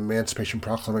announces the Emancipation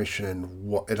Proclamation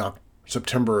in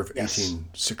September of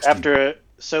 1860.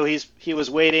 He was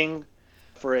waiting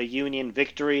for a Union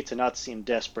victory to not seem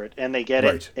desperate, and they get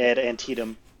it at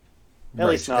Antietam. At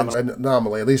least nominally. And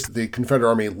nominally, at least the Confederate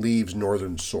Army leaves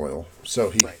northern soil,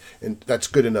 and that's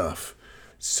good enough.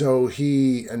 So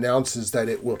he announces that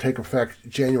it will take effect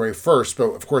January 1st,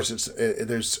 but of course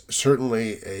there's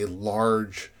certainly a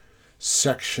large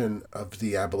section of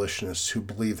the abolitionists who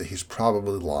believe that he's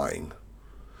probably lying.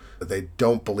 They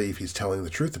don't believe he's telling the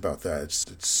truth about that.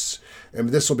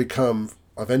 This will become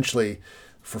eventually,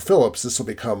 for Phillips, this will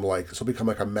become like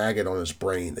a maggot on his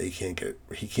brain that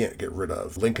he can't get rid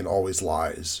of. Lincoln always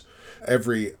lies.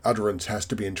 Every utterance has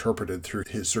to be interpreted through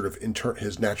his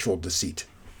his natural deceit.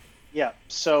 Yeah,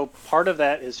 so part of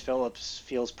that is Phillips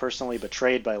feels personally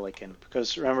betrayed by Lincoln,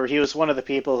 because remember, he was one of the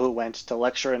people who went to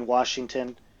lecture in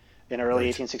Washington in early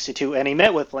 1862, and he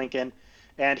met with Lincoln,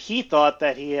 and he thought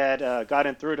that he had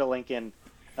gotten through to Lincoln,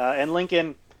 and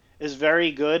Lincoln is very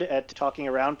good at talking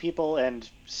around people and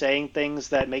saying things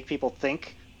that make people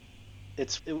think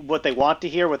it's what they want to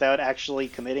hear without actually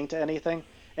committing to anything,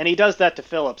 and he does that to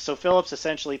Phillips. So Phillips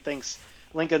essentially thinks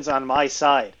Lincoln's on my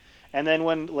side, and then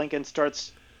when Lincoln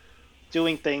starts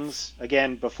doing things,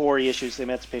 again, before he issues the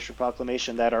Emancipation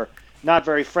Proclamation, that are not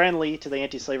very friendly to the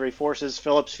anti-slavery forces,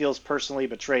 Phillips feels personally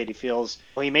betrayed. He feels,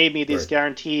 well, he made me these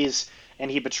guarantees, and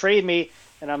he betrayed me,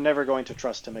 and I'm never going to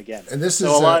trust him again. And this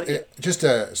just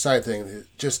a side thing,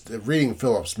 just reading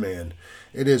Phillips, man,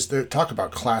 talk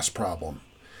about class problem.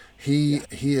 He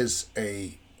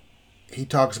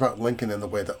talks about Lincoln in the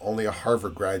way that only a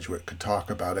Harvard graduate could talk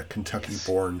about a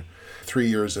Kentucky-born 3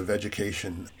 years of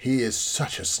education. He is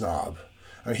such a snob.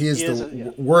 He is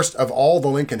the worst of all the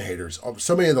Lincoln haters.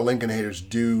 So many of the Lincoln haters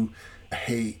do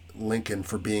hate Lincoln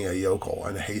for being a yokel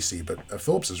and a hayseed, but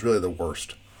Phillips is really the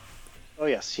worst. Oh,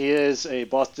 yes. He is a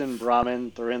Boston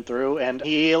Brahmin through and through, and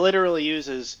he literally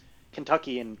uses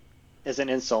Kentuckian as an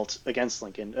insult against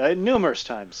Lincoln numerous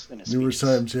times in his speeches. Numerous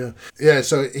times, yeah. Yeah,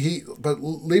 so but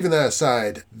leaving that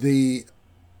aside, when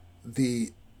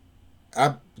the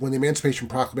Emancipation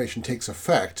Proclamation takes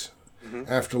effect,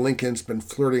 after Lincoln's been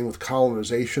flirting with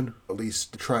colonization, at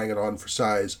least trying it on for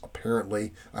size,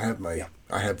 apparently, I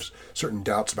have certain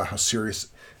doubts about how serious.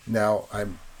 Now,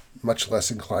 I'm much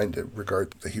less inclined to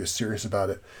regard that he was serious about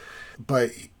it.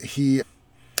 But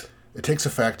it takes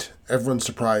effect. Everyone's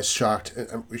surprised, shocked.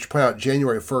 And we should point out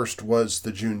January 1st was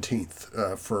the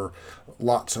Juneteenth for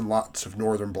lots and lots of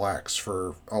Northern blacks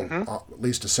for at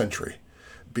least a century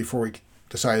before we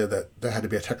decided that that had to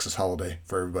be a Texas holiday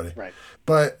for everybody. Right.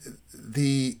 But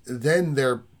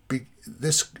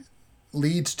this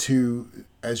leads to,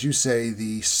 as you say,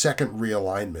 the second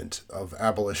realignment of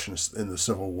abolitionists in the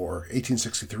Civil War.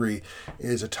 1863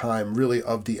 is a time really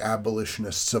of the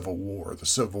abolitionist Civil War. The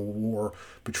Civil War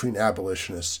between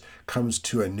abolitionists comes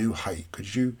to a new height.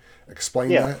 Could you explain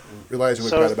that? Realizing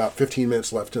we've got about 15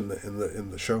 minutes left in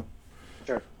the show.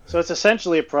 Sure. So it's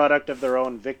essentially a product of their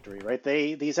own victory, right?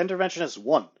 These interventionists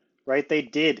won, right? They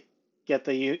did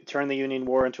turn the Union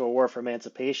War into a war for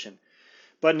emancipation.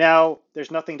 But now there's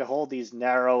nothing to hold these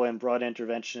narrow and broad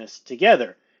interventionists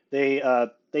together. They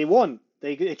won.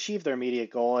 They achieved their immediate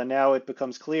goal, and now it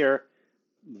becomes clear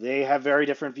they have very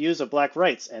different views of black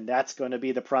rights, and that's going to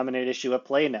be the prominent issue at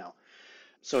play now.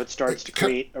 So it starts to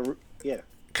create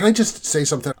Can I just say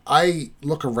something? I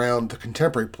look around the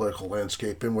contemporary political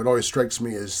landscape, and what always strikes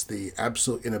me is the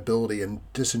absolute inability and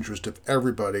disinterest of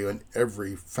everybody and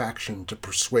every faction to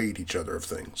persuade each other of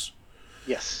things.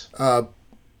 Yes.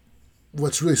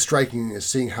 What's really striking is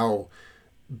seeing how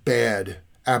bad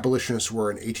abolitionists were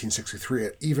in 1863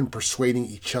 at even persuading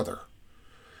each other.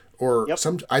 Or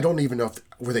I don't even know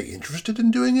were they interested in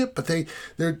doing it, but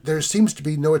there seems to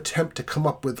be no attempt to come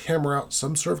up with, hammer out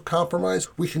some sort of compromise.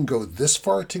 We can go this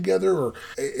far together, or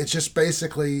it's just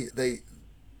basically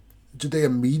did they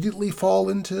immediately fall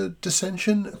into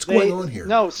dissension? What's going on here?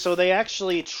 No, so they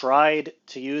actually tried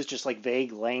to use just like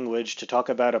vague language to talk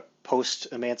about a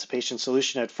post-emancipation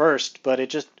solution at first, but it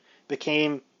just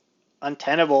became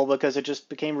untenable because it just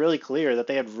became really clear that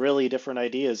they had really different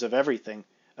ideas of everything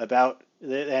about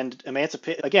and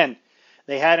emancipate. Again,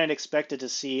 they hadn't expected to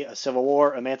see a civil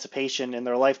war, emancipation in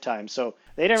their lifetime, so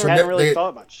hadn't really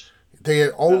thought much. They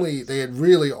had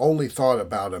really only thought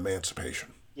about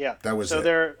emancipation. Yeah, that was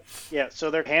so it. So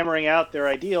they're hammering out their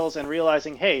ideals and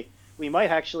realizing, hey, we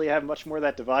might actually have much more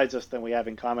that divides us than we have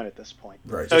in common at this point.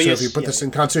 Right. So if you put this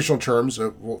in constitutional terms,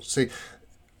 we'll see.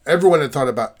 Everyone had thought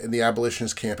about, in the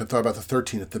abolitionist camp, had thought about the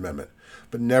 13th Amendment,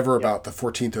 but never about the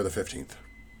 14th or the 15th.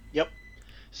 Yep.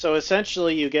 So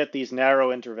essentially, you get these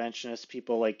narrow interventionists,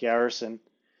 people like Garrison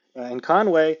and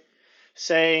Conway,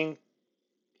 saying,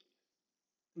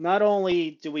 not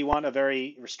only do we want a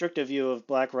very restrictive view of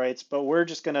black rights, but we're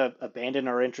just going to abandon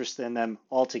our interest in them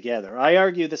altogether. I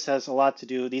argue this has a lot to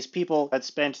do. These people had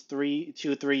spent 3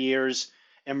 years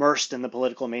immersed in the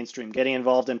political mainstream, getting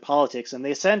involved in politics, and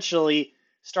they essentially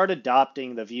start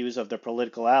adopting the views of their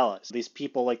political allies. These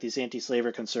people like these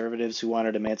anti-slavery conservatives who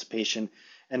wanted emancipation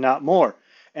and not more.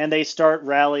 And they start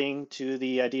rallying to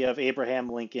the idea of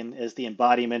Abraham Lincoln as the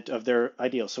embodiment of their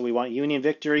ideals. So we want Union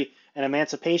victory and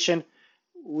emancipation.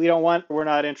 We're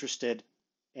not interested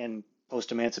in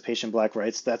post-emancipation black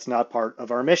rights. That's not part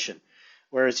of our mission.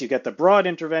 Whereas you get the broad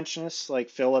interventionists like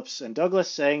Phillips and Douglas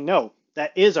saying, no,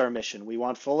 that is our mission. We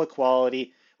want full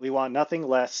equality. We want nothing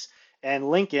less.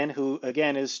 And Lincoln, who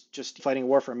again is just fighting a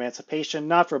war for emancipation,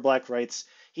 not for black rights,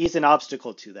 he's an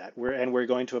obstacle to that. We're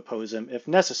going to oppose him if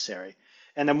necessary.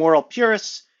 And the moral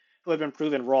purists, who had been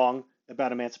proven wrong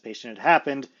about emancipation had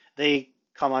happened, they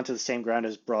come onto the same ground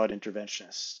as broad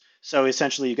interventionists. So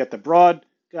essentially you get the broad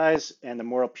guys and the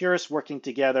moral purists working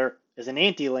together as an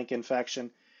anti-Lincoln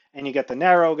faction, and you get the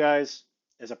narrow guys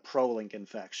as a pro-Lincoln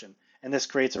faction. And this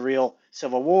creates a real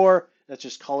civil war that's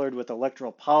just colored with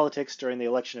electoral politics during the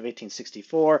election of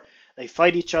 1864. They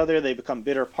fight each other. They become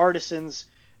bitter partisans.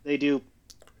 They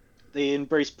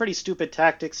embrace pretty stupid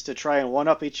tactics to try and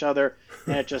one-up each other,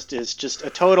 and it just is just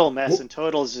a total mess and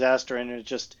total disaster, and it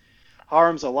just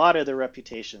harms a lot of their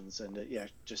reputations, and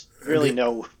just really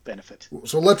no benefit.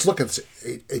 So let's look at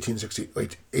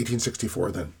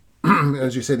 1864 then.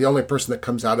 As you say, the only person that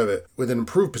comes out of it with an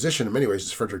improved position in many ways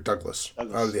is Frederick Douglass out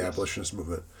of the abolitionist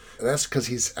movement. And that's because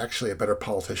he's actually a better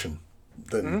politician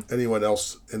than anyone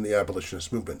else in the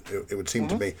abolitionist movement, it would seem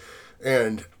to me.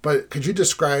 But could you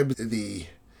describe the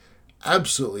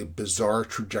absolutely bizarre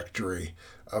trajectory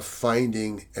of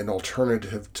finding an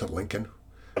alternative to Lincoln,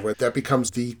 where that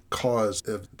becomes the cause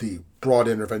of the broad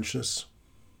interventionists?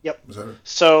 Yep.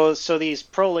 So these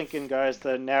pro-Lincoln guys,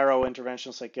 the narrow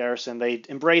interventionists like Garrison, they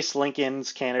embrace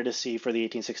Lincoln's candidacy for the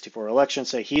 1864 election,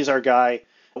 say he's our guy,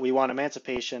 we want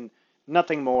emancipation,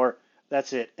 nothing more,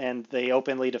 that's it. And they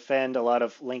openly defend a lot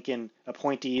of Lincoln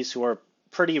appointees who are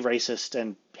pretty racist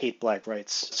and hate black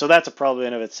rights. So that's a problem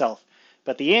in of itself.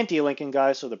 But the anti-Lincoln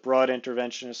guys, so the broad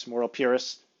interventionists, moral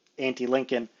purists,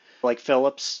 anti-Lincoln, like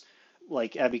Phillips,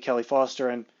 like Abby Kelly Foster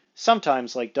and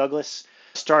sometimes like Douglas,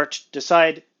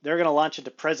 decide they're going to launch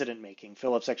into president making.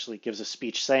 Phillips actually gives a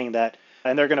speech saying that,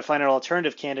 and they're going to find an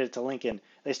alternative candidate to Lincoln.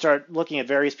 They start looking at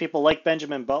various people like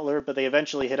Benjamin Butler, but they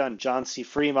eventually hit on John C.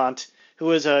 Fremont, who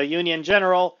was a Union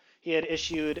general. He had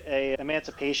issued an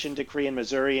emancipation decree in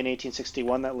Missouri in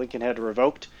 1861 that Lincoln had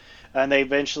revoked, and they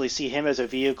eventually see him as a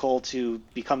vehicle to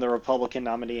become the Republican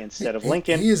nominee instead of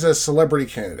Lincoln. He is a celebrity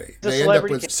candidate. They end up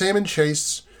with Salmon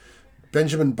Chase,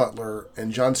 Benjamin Butler,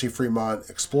 and John C. Fremont,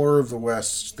 explorer of the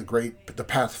West, the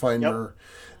Pathfinder,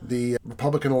 the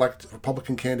Republican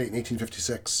candidate in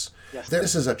 1856. Yes.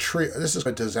 This is a trio. This is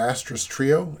a disastrous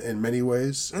trio in many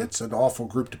ways. Mm-hmm. It's an awful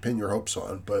group to pin your hopes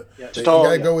on, but you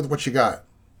gotta go with what you got.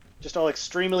 Just all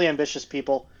extremely ambitious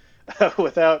people,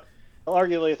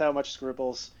 arguably without much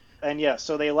scruples. And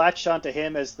so they latched onto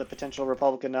him as the potential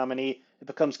Republican nominee. It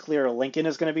becomes clear Lincoln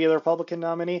is going to be the Republican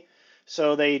nominee.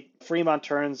 So Fremont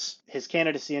turns his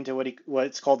candidacy into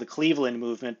what's called the Cleveland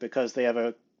movement, because they have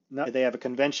a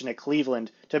convention at Cleveland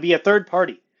to be a third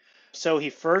party. So he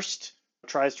first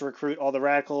tries to recruit all the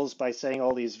radicals by saying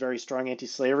all these very strong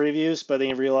anti-slavery views, but then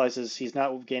he realizes he's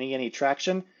not gaining any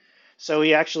traction. So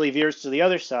he actually veers to the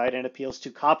other side and appeals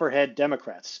to Copperhead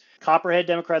Democrats. Copperhead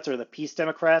Democrats are the peace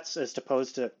Democrats, as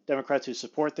opposed to Democrats who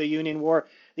support the Union war.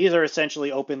 These are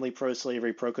essentially openly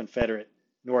pro-slavery, pro-Confederate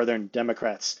Northern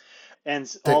Democrats. And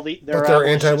they're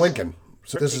anti-Lincoln.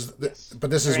 So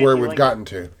this is where we've gotten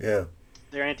to. Yeah,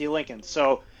 they're anti-Lincoln.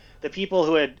 So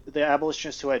the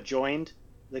abolitionists who had joined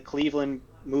the Cleveland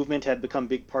movement had become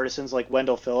big partisans, like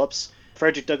Wendell Phillips.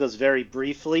 Frederick Douglass very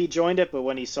briefly joined it, but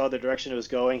when he saw the direction it was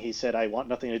going, he said, "I want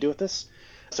nothing to do with this."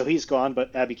 So he's gone.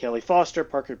 But Abby Kelly Foster,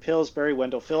 Parker Pillsbury,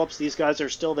 Wendell Phillips, these guys are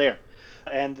still there,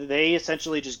 and they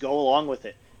essentially just go along with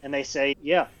it. And they say,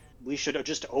 "Yeah, we should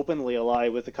just openly ally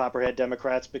with the Copperhead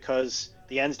Democrats because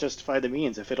the ends justify the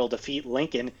means. If it'll defeat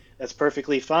Lincoln, that's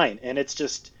perfectly fine." And it's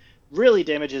just really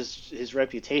damages his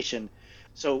reputation.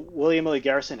 So William Lloyd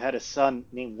Garrison had a son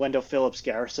named Wendell Phillips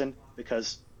Garrison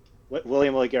because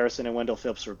William Lloyd Garrison and Wendell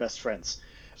Phillips were best friends.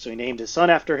 So he named his son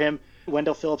after him.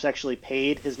 Wendell Phillips actually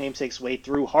paid his namesake's way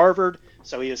through Harvard,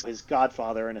 so he was his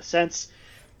godfather in a sense.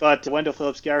 But Wendell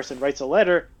Phillips Garrison writes a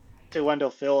letter to Wendell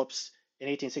Phillips in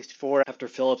 1864 after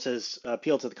Phillips has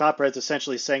appealed to the Copperheads,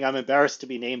 essentially saying, "I'm embarrassed to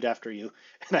be named after you,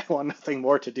 and I want nothing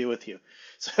more to do with you."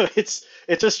 So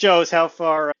it just shows how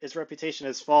far his reputation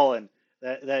has fallen,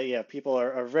 that people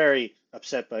are very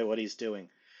upset by what he's doing.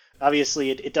 Obviously,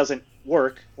 it doesn't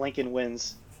work. Lincoln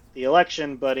wins the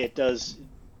election, but it does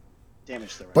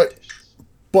damage the reputations.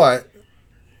 But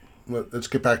let's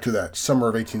get back to that summer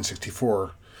of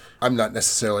 1864. I'm not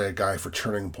necessarily a guy for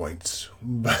turning points,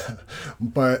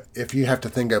 but if you have to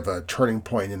think of a turning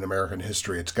point in American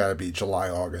history, it's got to be July,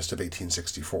 August of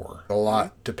 1864. A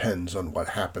lot depends on what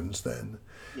happens then.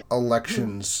 Yeah.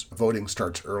 Elections, voting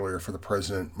starts earlier for the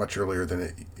president, much earlier than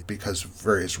it, because of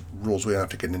various rules we don't have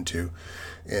to get into.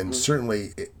 And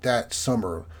certainly that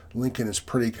summer, Lincoln is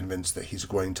pretty convinced that he's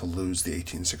going to lose the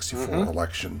 1864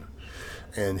 election.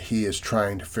 And he is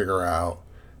trying to figure out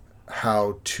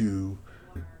how to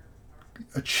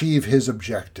achieve his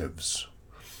objectives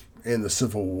in the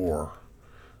Civil War,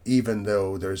 even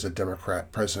though there's a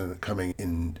Democrat president coming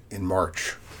in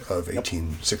March of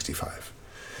 1865.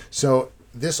 So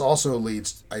this also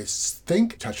leads, I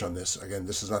think, touch on this, again,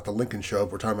 this is not the Lincoln show,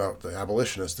 we're talking about the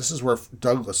abolitionists. This is where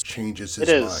Douglas changes his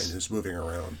mind, is moving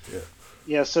around.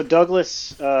 Yeah, so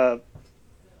Douglas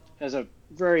has a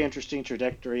very interesting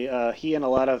trajectory. He and a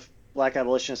lot of black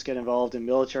abolitionists get involved in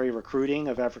military recruiting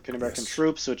of African-American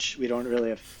troops, which we don't really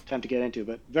have time to get into,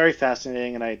 but very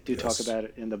fascinating, and I do talk about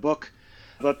it in the book.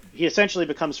 But he essentially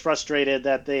becomes frustrated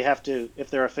that they have to, if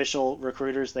they're official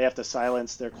recruiters, they have to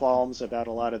silence their qualms about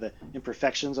a lot of the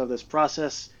imperfections of this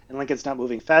process, and Lincoln's not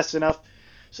moving fast enough.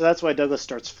 So that's why Douglas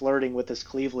starts flirting with this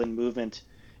Cleveland movement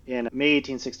in May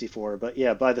 1864.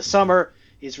 But by the summer,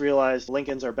 he's realized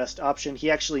Lincoln's our best option.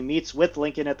 He actually meets with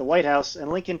Lincoln at the White House,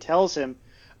 and Lincoln tells him,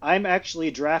 "I'm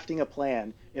actually drafting a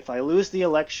plan. If I lose the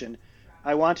election,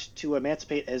 I want to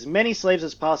emancipate as many slaves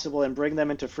as possible and bring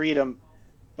them into freedom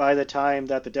by the time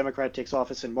that the Democrat takes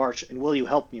office in March, and will you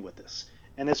help me with this?"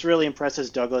 And this really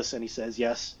impresses Douglas, and he says,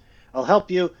 "Yes, I'll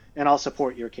help you, and I'll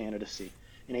support your candidacy"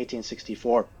 in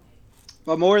 1864.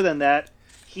 But more than that,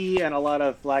 he and a lot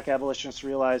of black abolitionists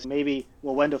realize maybe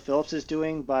what Wendell Phillips is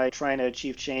doing by trying to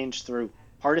achieve change through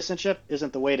partisanship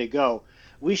isn't the way to go.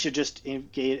 We should just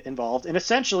get involved in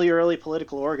essentially early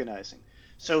political organizing.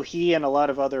 So he and a lot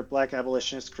of other black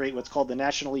abolitionists create what's called the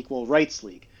National Equal Rights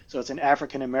League. So it's an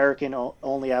African American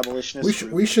only abolitionist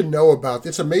group. We should know about.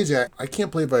 It's amazing. I can't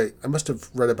believe I must have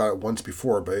read about it once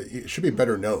before, but it should be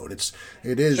better known. It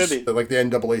Should is be. like the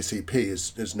NAACP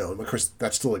is known. Of course,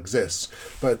 that still exists,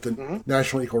 but the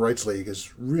National Equal Rights League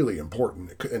is really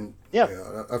important. And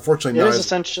Yeah. unfortunately, It not is as,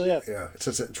 essentially, yeah. yeah,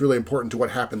 it's really important to what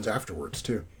happens afterwards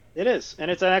too. It is.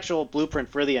 And it's an actual blueprint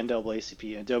for the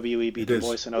NAACP, and W.E.B. It Du is.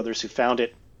 Bois and others who found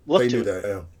it They looked knew to it.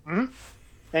 that. Yeah.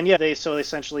 And yeah, they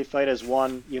essentially fight as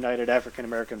one united African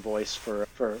American voice for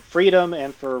freedom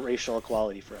and for racial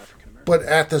equality for African Americans. But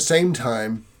at the same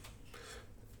time,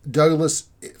 Douglas,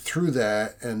 through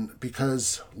that, and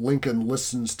because Lincoln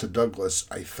listens to Douglas,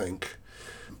 I think,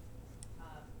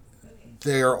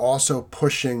 they are also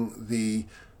pushing the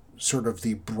sort of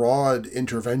the broad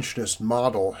interventionist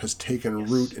model has taken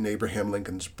root in Abraham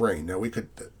Lincoln's brain. Now, we could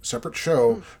separate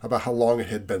show about how long it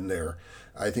had been there.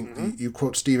 I think you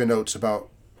quote Stephen Oates about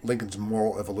Lincoln's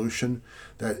moral evolution.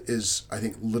 That is, I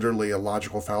think, literally a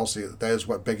logical fallacy. That is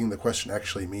what begging the question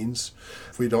actually means.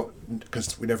 If we don't,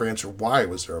 because we never answer why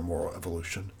was there a moral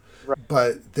evolution. Right.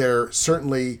 But there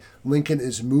certainly, Lincoln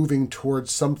is moving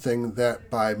towards something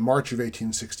that by March of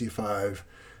 1865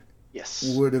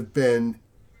 would have been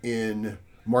in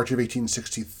March of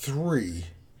 1863,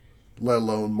 let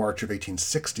alone March of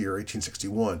 1860 or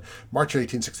 1861. March of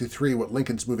 1863, what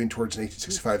Lincoln's moving towards in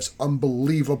 1865 is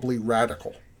unbelievably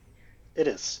radical. It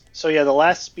is. So yeah, the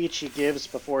last speech he gives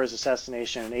before his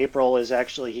assassination in April is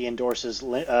actually he endorses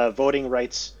voting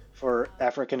rights for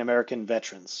African American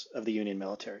veterans of the Union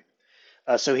military.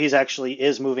 So he's actually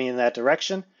is moving in that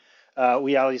direction.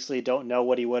 We obviously don't know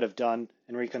what he would have done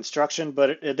in Reconstruction,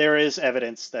 but there is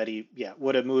evidence that he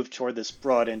would have moved toward this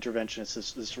broad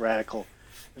interventionist, this radical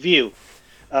view.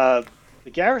 The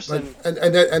Garrison,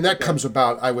 and that comes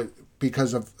about,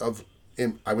 because of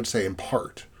I would say in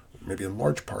part, maybe in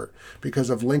large part,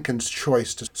 because of Lincoln's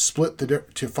choice to split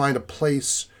to find a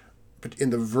place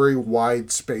in the very wide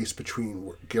space between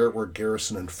where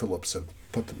Garrison and Phillips have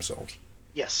put themselves.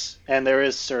 Yes, and there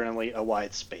is certainly a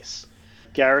wide space.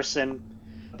 Garrison,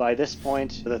 by this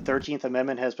point, the 13th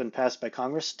Amendment has been passed by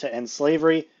Congress to end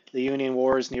slavery. The Union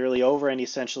War is nearly over, and he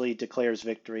essentially declares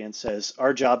victory and says,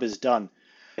 our job is done.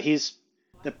 He's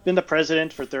been the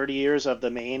president for 30 years of the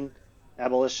main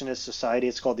abolitionist society.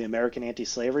 It's called the American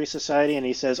Anti-Slavery Society, and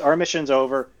he says, our mission's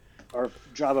over. Our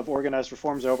job of organized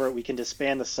reform's over. We can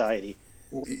disband the society.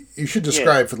 You should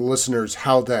describe for the listeners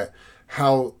how the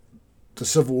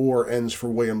Civil War ends for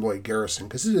William Lloyd Garrison,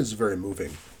 because it is very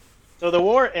moving. So the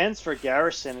war ends for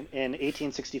Garrison in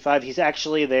 1865. He's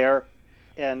actually there,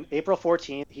 and April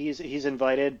 14th, he's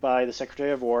invited by the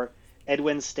Secretary of War,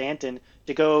 Edwin Stanton,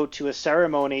 to go to a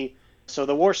ceremony. So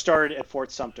the war started at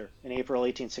Fort Sumter in April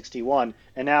 1861,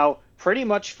 and now pretty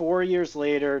much 4 years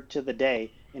later to the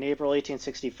day, in April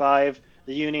 1865,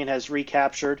 the Union has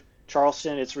recaptured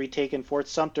Charleston, it's retaken Fort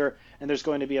Sumter, and there's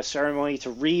going to be a ceremony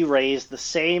to re-raise the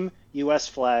same U.S.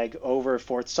 flag over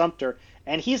Fort Sumter,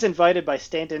 and he's invited by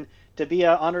Stanton to be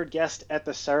an honored guest at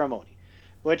the ceremony,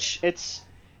 which it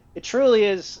truly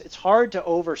is. It's hard to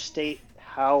overstate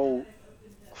how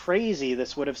crazy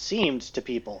this would have seemed to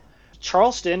people.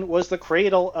 Charleston was the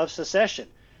cradle of secession.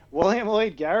 William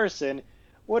Lloyd Garrison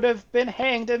would have been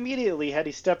hanged immediately had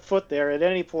he stepped foot there at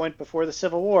any point before the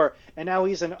Civil War, and now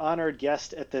he's an honored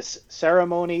guest at this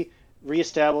ceremony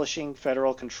reestablishing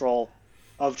federal control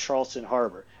of Charleston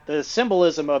Harbor. The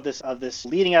symbolism of this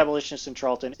leading abolitionist in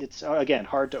Charleston, it's again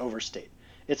hard to overstate.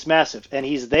 It's massive, and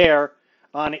he's there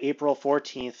on April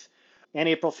 14th and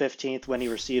April 15th when he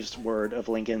receives word of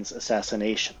Lincoln's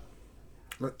assassination.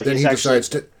 Then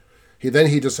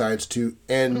he decides to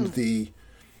end the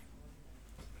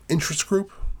interest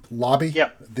group lobby.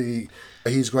 Yep.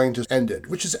 He's going to end it,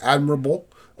 which is admirable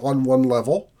on one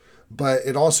level, but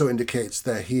it also indicates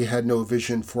that he had no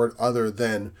vision for it other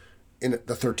than in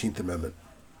the 13th Amendment.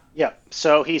 Yeah.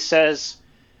 So he says,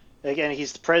 again,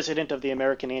 he's the president of the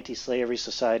American Anti-Slavery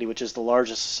Society, which is the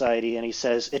largest society, and he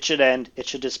says it should end, it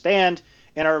should disband,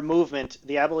 and our movement,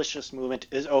 the abolitionist movement,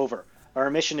 is over. Our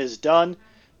mission is done.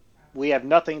 We have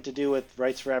nothing to do with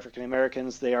rights for African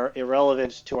Americans. They are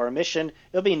irrelevant to our mission.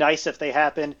 It'll be nice if they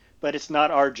happen, but it's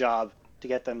not our job to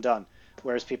get them done.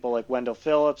 Whereas people like Wendell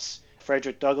Phillips,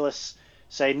 Frederick Douglass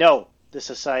say, no, the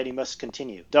society must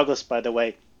continue. Douglass, by the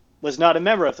way, was not a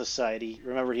member of the society.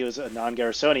 Remember, he was a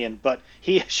non-Garrisonian, but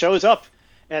he shows up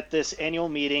at this annual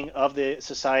meeting of the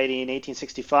society in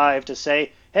 1865 to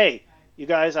say, hey, you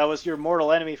guys, I was your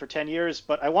mortal enemy for 10 years,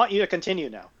 but I want you to continue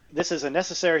now. This is a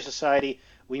necessary society.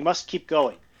 We must keep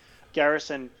going.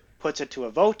 Garrison puts it to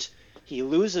a vote. He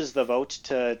loses the vote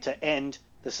to end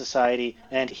the society,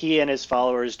 and he and his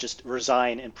followers just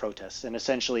resign in protest and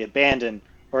essentially abandon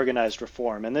organized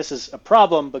reform. And this is a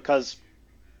problem because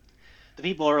the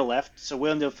people are left. So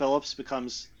Wendell Phillips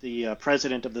becomes the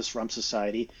president of this Rump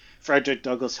Society. Frederick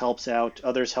Douglass helps out,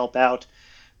 others help out,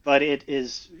 but it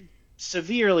is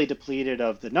severely depleted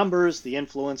of the numbers, the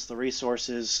influence, the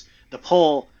resources, the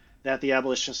pull that the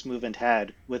abolitionist movement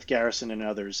had with Garrison and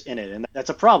others in it. And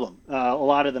that's a problem. A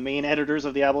lot of the main editors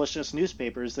of the abolitionist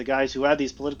newspapers, the guys who had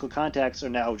these political contacts, are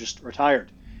now just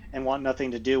retired and want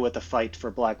nothing to do with the fight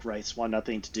for black rights, want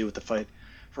nothing to do with the fight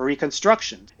for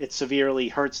Reconstruction. It severely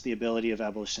hurts the ability of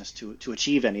abolitionists to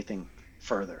achieve anything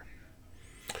further.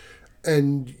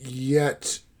 And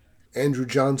yet, Andrew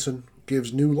Johnson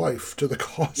gives new life to the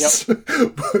cause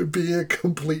by being a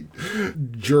complete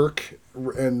jerk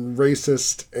and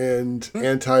racist and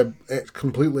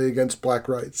completely against black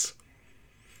rights.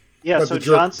 Yeah, but so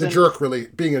the jerk really,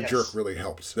 being a jerk really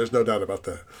helps. There's no doubt about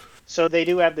that. So they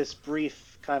do have this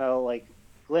brief kind of like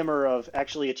glimmer of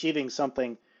actually achieving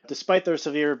something despite their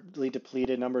severely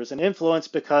depleted numbers and influence,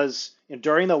 because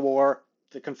during the war,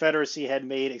 the Confederacy had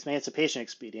made emancipation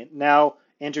expedient. Now,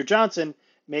 Andrew Johnson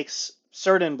makes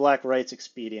certain black rights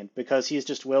expedient because he's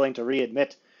just willing to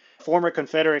readmit former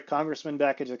Confederate congressmen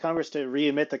back into Congress to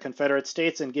readmit the Confederate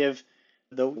states and give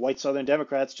the white Southern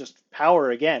Democrats just power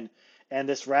again. And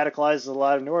this radicalizes a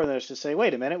lot of Northerners to say,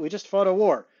 wait a minute, we just fought a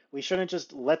war. We shouldn't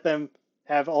just let them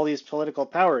have all these political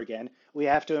power again. We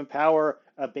have to empower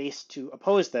a base to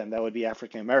oppose them. That would be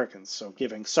African Americans, so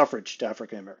giving suffrage to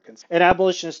African Americans. And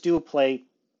abolitionists do play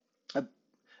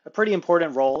a pretty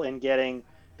important role in getting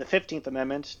the 15th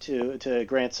Amendment to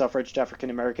grant suffrage to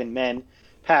African American men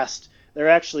passed. There are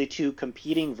actually two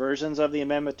competing versions of the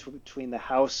amendment between the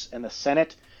House and the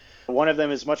Senate. One of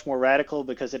them is much more radical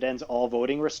because it ends all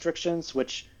voting restrictions,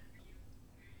 which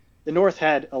the North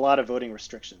had a lot of voting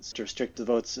restrictions to restrict the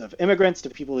votes of immigrants, to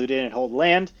people who didn't hold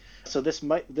land. So this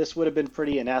would have been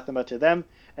pretty anathema to them.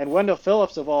 And Wendell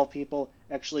Phillips, of all people,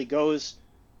 actually goes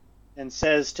and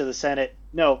says to the Senate,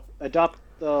 no, adopt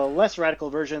the less radical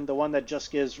version, the one that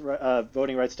just gives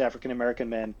voting rights to African American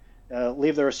men.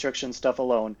 Leave the restriction stuff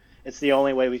alone. It's the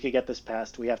only way we could get this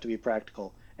passed. We have to be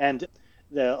practical. And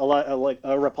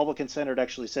a Republican senator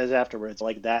actually says afterwards,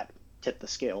 like, that tipped the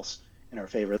scales in our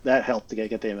favor. That helped to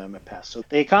get the amendment passed. So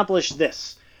they accomplished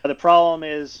this. The problem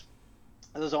is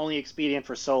it was only expedient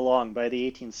for so long. By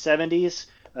the 1870s,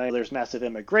 there's massive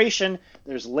immigration,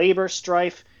 there's labor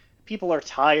strife. People are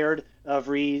tired of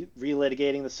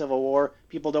relitigating the Civil War.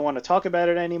 People don't want to talk about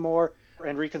it anymore.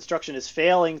 And Reconstruction is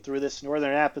failing through this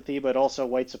Northern apathy, but also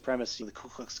white supremacy. The Ku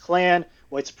Klux Klan,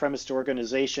 white supremacist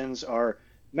organizations are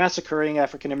massacring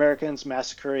African Americans,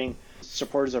 massacring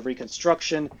supporters of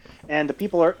Reconstruction, and the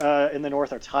people in the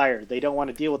North are tired. They don't want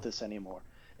to deal with this anymore.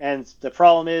 And the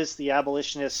problem is the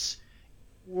abolitionists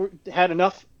had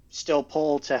enough still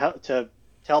pull to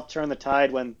help turn the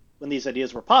tide when these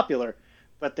ideas were popular,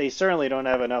 but they certainly don't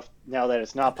have enough now that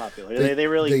it's not popular. They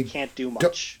really can't do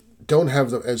much. Don't have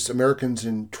the, as Americans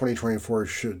in 2024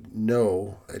 should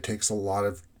know, it takes a lot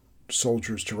of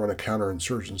soldiers to run a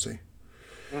counterinsurgency.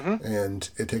 Mm-hmm. And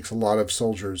it takes a lot of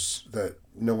soldiers that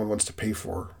no one wants to pay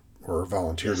for or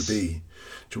volunteer to be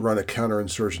to run a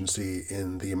counterinsurgency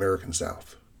in the American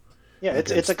South. Yeah,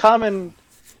 it's a common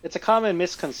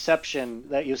misconception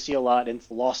that you see a lot in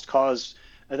Lost Cause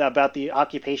about the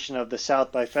occupation of the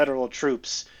South by federal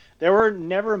troops. There were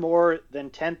never more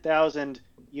than 10,000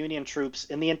 Union troops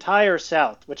in the entire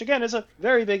South, which again is a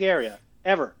very big area,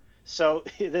 ever. So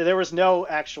there was no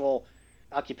actual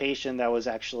occupation that was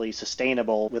actually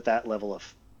sustainable with that level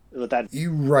of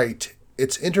You write,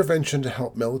 its intervention to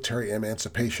help military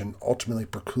emancipation ultimately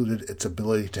precluded its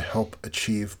ability to help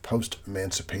achieve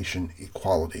post-emancipation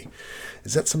equality.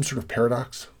 Is that some sort of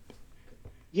paradox?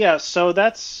 Yeah, so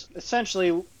that's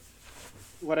essentially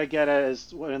what I get at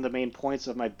as one of the main points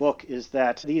of my book, is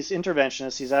that these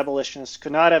interventionists, these abolitionists,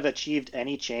 could not have achieved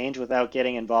any change without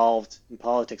getting involved in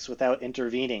politics, without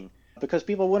intervening, because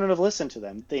people wouldn't have listened to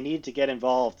them. They need to get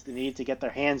involved. They need to get their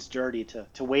hands dirty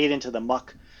to wade into the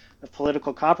muck of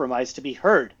political compromise to be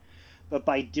heard. But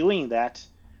by doing that,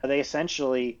 they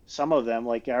essentially, some of them,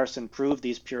 like Garrison, proved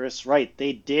these purists right.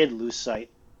 They did lose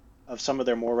sight of some of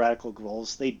their more radical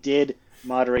goals. They did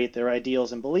moderate their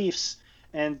ideals and beliefs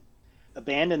and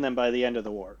abandon them by the end of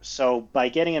the war. So by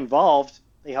getting involved,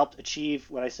 they helped achieve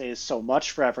what I say is so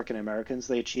much for African Americans.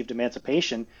 They achieved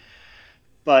emancipation,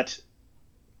 but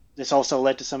this also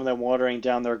led to some of them watering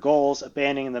down their goals,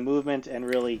 abandoning the movement, and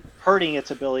really hurting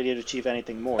its ability to achieve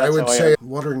anything more. I would say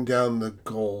watering down the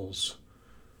goals.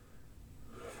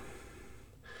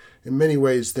 In many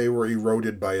ways, they were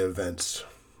eroded by events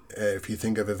If you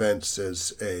think of events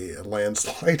as a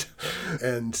landslide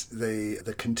and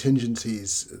the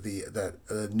contingencies,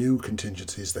 the new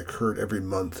contingencies that occurred every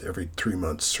month, every 3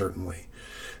 months certainly,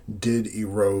 did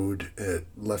erode. It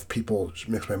left people,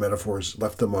 mix my metaphors,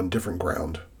 left them on different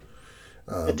ground.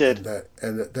 It did.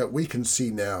 And that we can see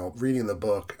now, reading the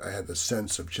book, I had the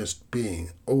sense of just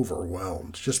being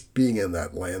overwhelmed, just being in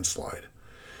that landslide.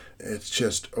 It's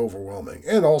just overwhelming.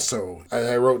 And also,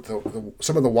 I wrote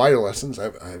some of the wider lessons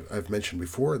I've mentioned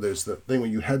before. There's the thing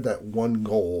when you had that one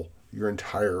goal your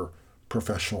entire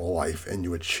professional life and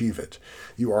you achieve it.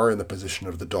 You are in the position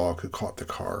of the dog who caught the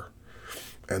car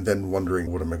and then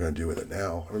wondering, what am I going to do with it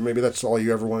now? Or maybe that's all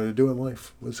you ever wanted to do in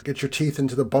life, was get your teeth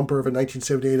into the bumper of a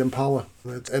 1978 Impala.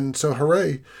 And so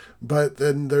hooray. But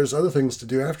then there's other things to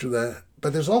do after that.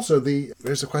 But there's also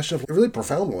there's a question of a really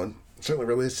profound one, certainly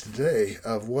relates to today,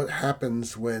 of what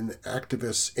happens when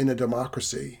activists in a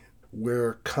democracy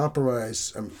where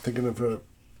compromise, I'm thinking of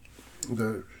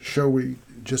the show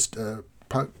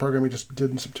program we just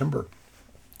did in September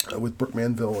with Brooke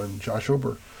Manville and Josh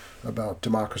Ober about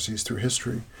democracies through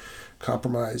history.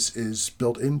 Compromise is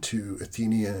built into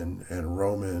Athenian and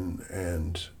Roman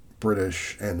and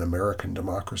British and American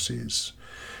democracies.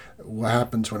 What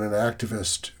happens when an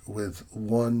activist with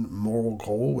one moral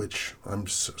goal, which I'm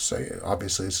saying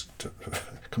obviously is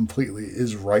completely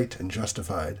is right and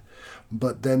justified,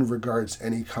 but then regards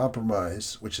any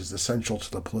compromise, which is essential to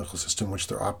the political system which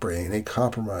they're operating, any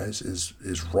compromise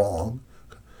is wrong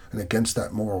and against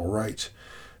that moral right.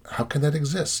 How can that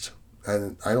exist?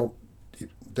 And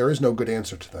there is no good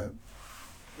answer to that.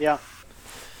 Yeah.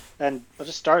 And it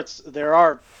just starts, there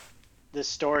are this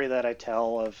story that I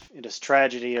tell of this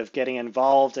tragedy of getting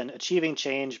involved and achieving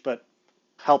change, but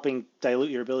helping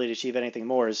dilute your ability to achieve anything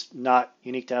more is not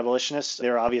unique to abolitionists.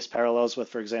 There are obvious parallels with,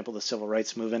 for example, the civil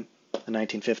rights movement in the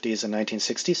 1950s and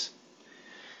 1960s.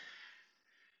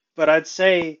 But I'd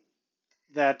say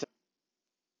that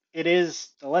the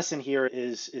lesson here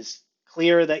is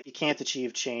clear that you can't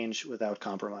achieve change without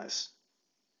compromise.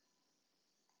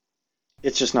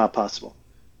 It's just not possible.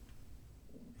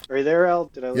 Are you there, Al?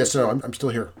 Did I lose Yes, no, I'm still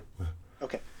here.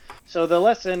 Okay. So the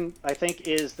lesson, I think,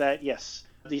 is that, yes,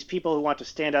 these people who want to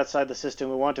stand outside the system,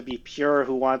 who want to be pure,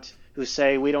 who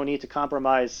say we don't need to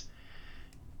compromise,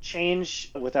 change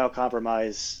without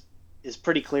compromise is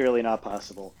pretty clearly not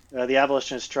possible. The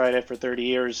abolitionists tried it for 30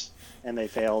 years and they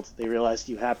failed. They realized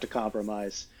you have to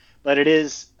compromise. But it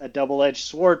is a double-edged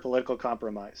sword, political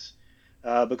compromise.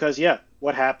 Because,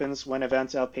 what happens when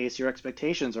events outpace your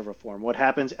expectations of reform? What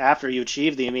happens after you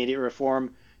achieve the immediate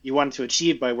reform you wanted to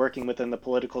achieve by working within the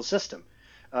political system?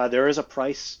 There is a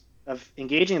price of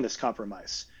engaging in this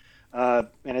compromise. And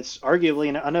it's arguably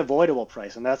an unavoidable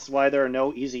price, and that's why there are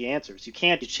no easy answers. You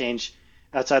can't change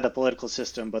outside the political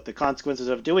system, but the consequences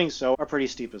of doing so are pretty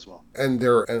steep as well. And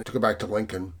to go back to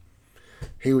Lincoln,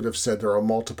 he would have said there are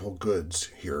multiple goods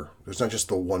here. There's not just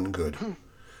the one good.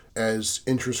 As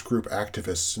interest group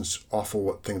activists, it's an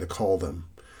awful thing to call them,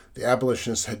 the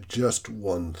abolitionists had just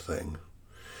one thing.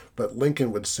 But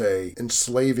Lincoln would say,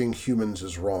 enslaving humans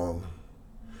is wrong.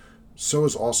 So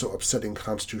is also upsetting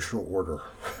constitutional order.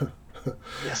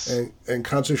 Yes. And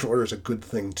constitutional order is a good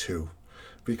thing, too,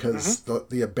 because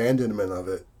the abandonment of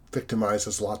it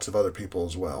victimizes lots of other people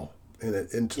as well,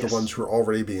 into the ones who are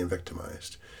already being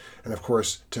victimized. And, of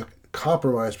course, to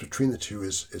compromise between the two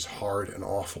is hard and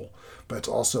awful, but it's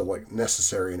also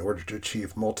necessary in order to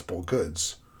achieve multiple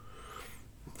goods.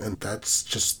 And that's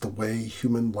just the way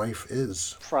human life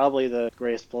is. Probably the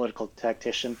greatest political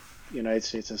tactician the United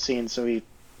States has seen. So he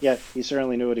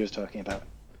certainly knew what he was talking about.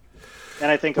 And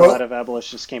I think a lot of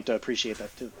abolitionists came to appreciate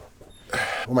that too.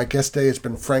 Well, my guest today has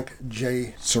been Frank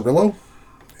J. Cirillo.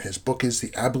 His book is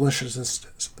The Abolitionist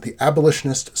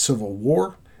Civil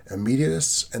War,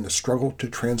 Immediatists, and the Struggle to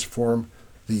Transform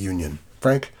the Union.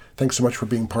 Frank, thanks so much for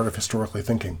being part of Historically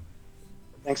Thinking.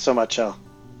 Thanks so much, Al.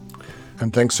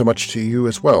 And thanks so much to you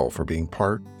as well for being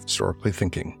part of Historically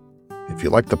Thinking. If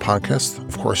you like the podcast,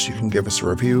 of course, you can give us a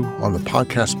review on the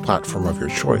podcast platform of your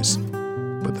choice.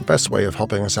 But the best way of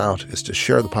helping us out is to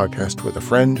share the podcast with a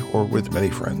friend or with many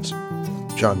friends.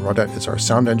 John Rodette is our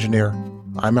sound engineer.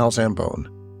 I'm Al Zambone,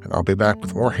 and I'll be back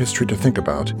with more history to think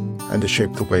about and to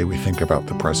shape the way we think about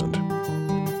the present.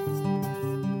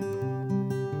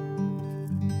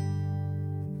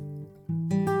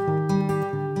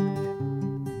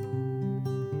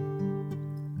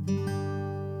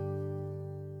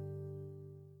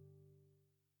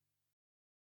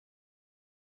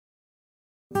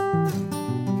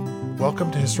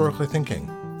 Welcome to Historically Thinking,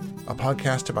 a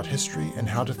podcast about history and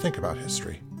how to think about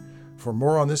history. For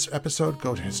more on this episode,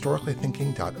 go to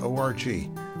historicallythinking.org,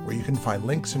 where you can find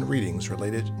links and readings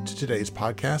related to today's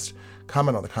podcast,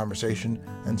 comment on the conversation,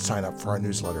 and sign up for our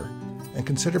newsletter. And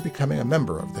consider becoming a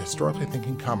member of the Historically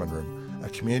Thinking Common Room, a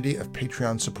community of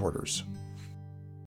Patreon supporters.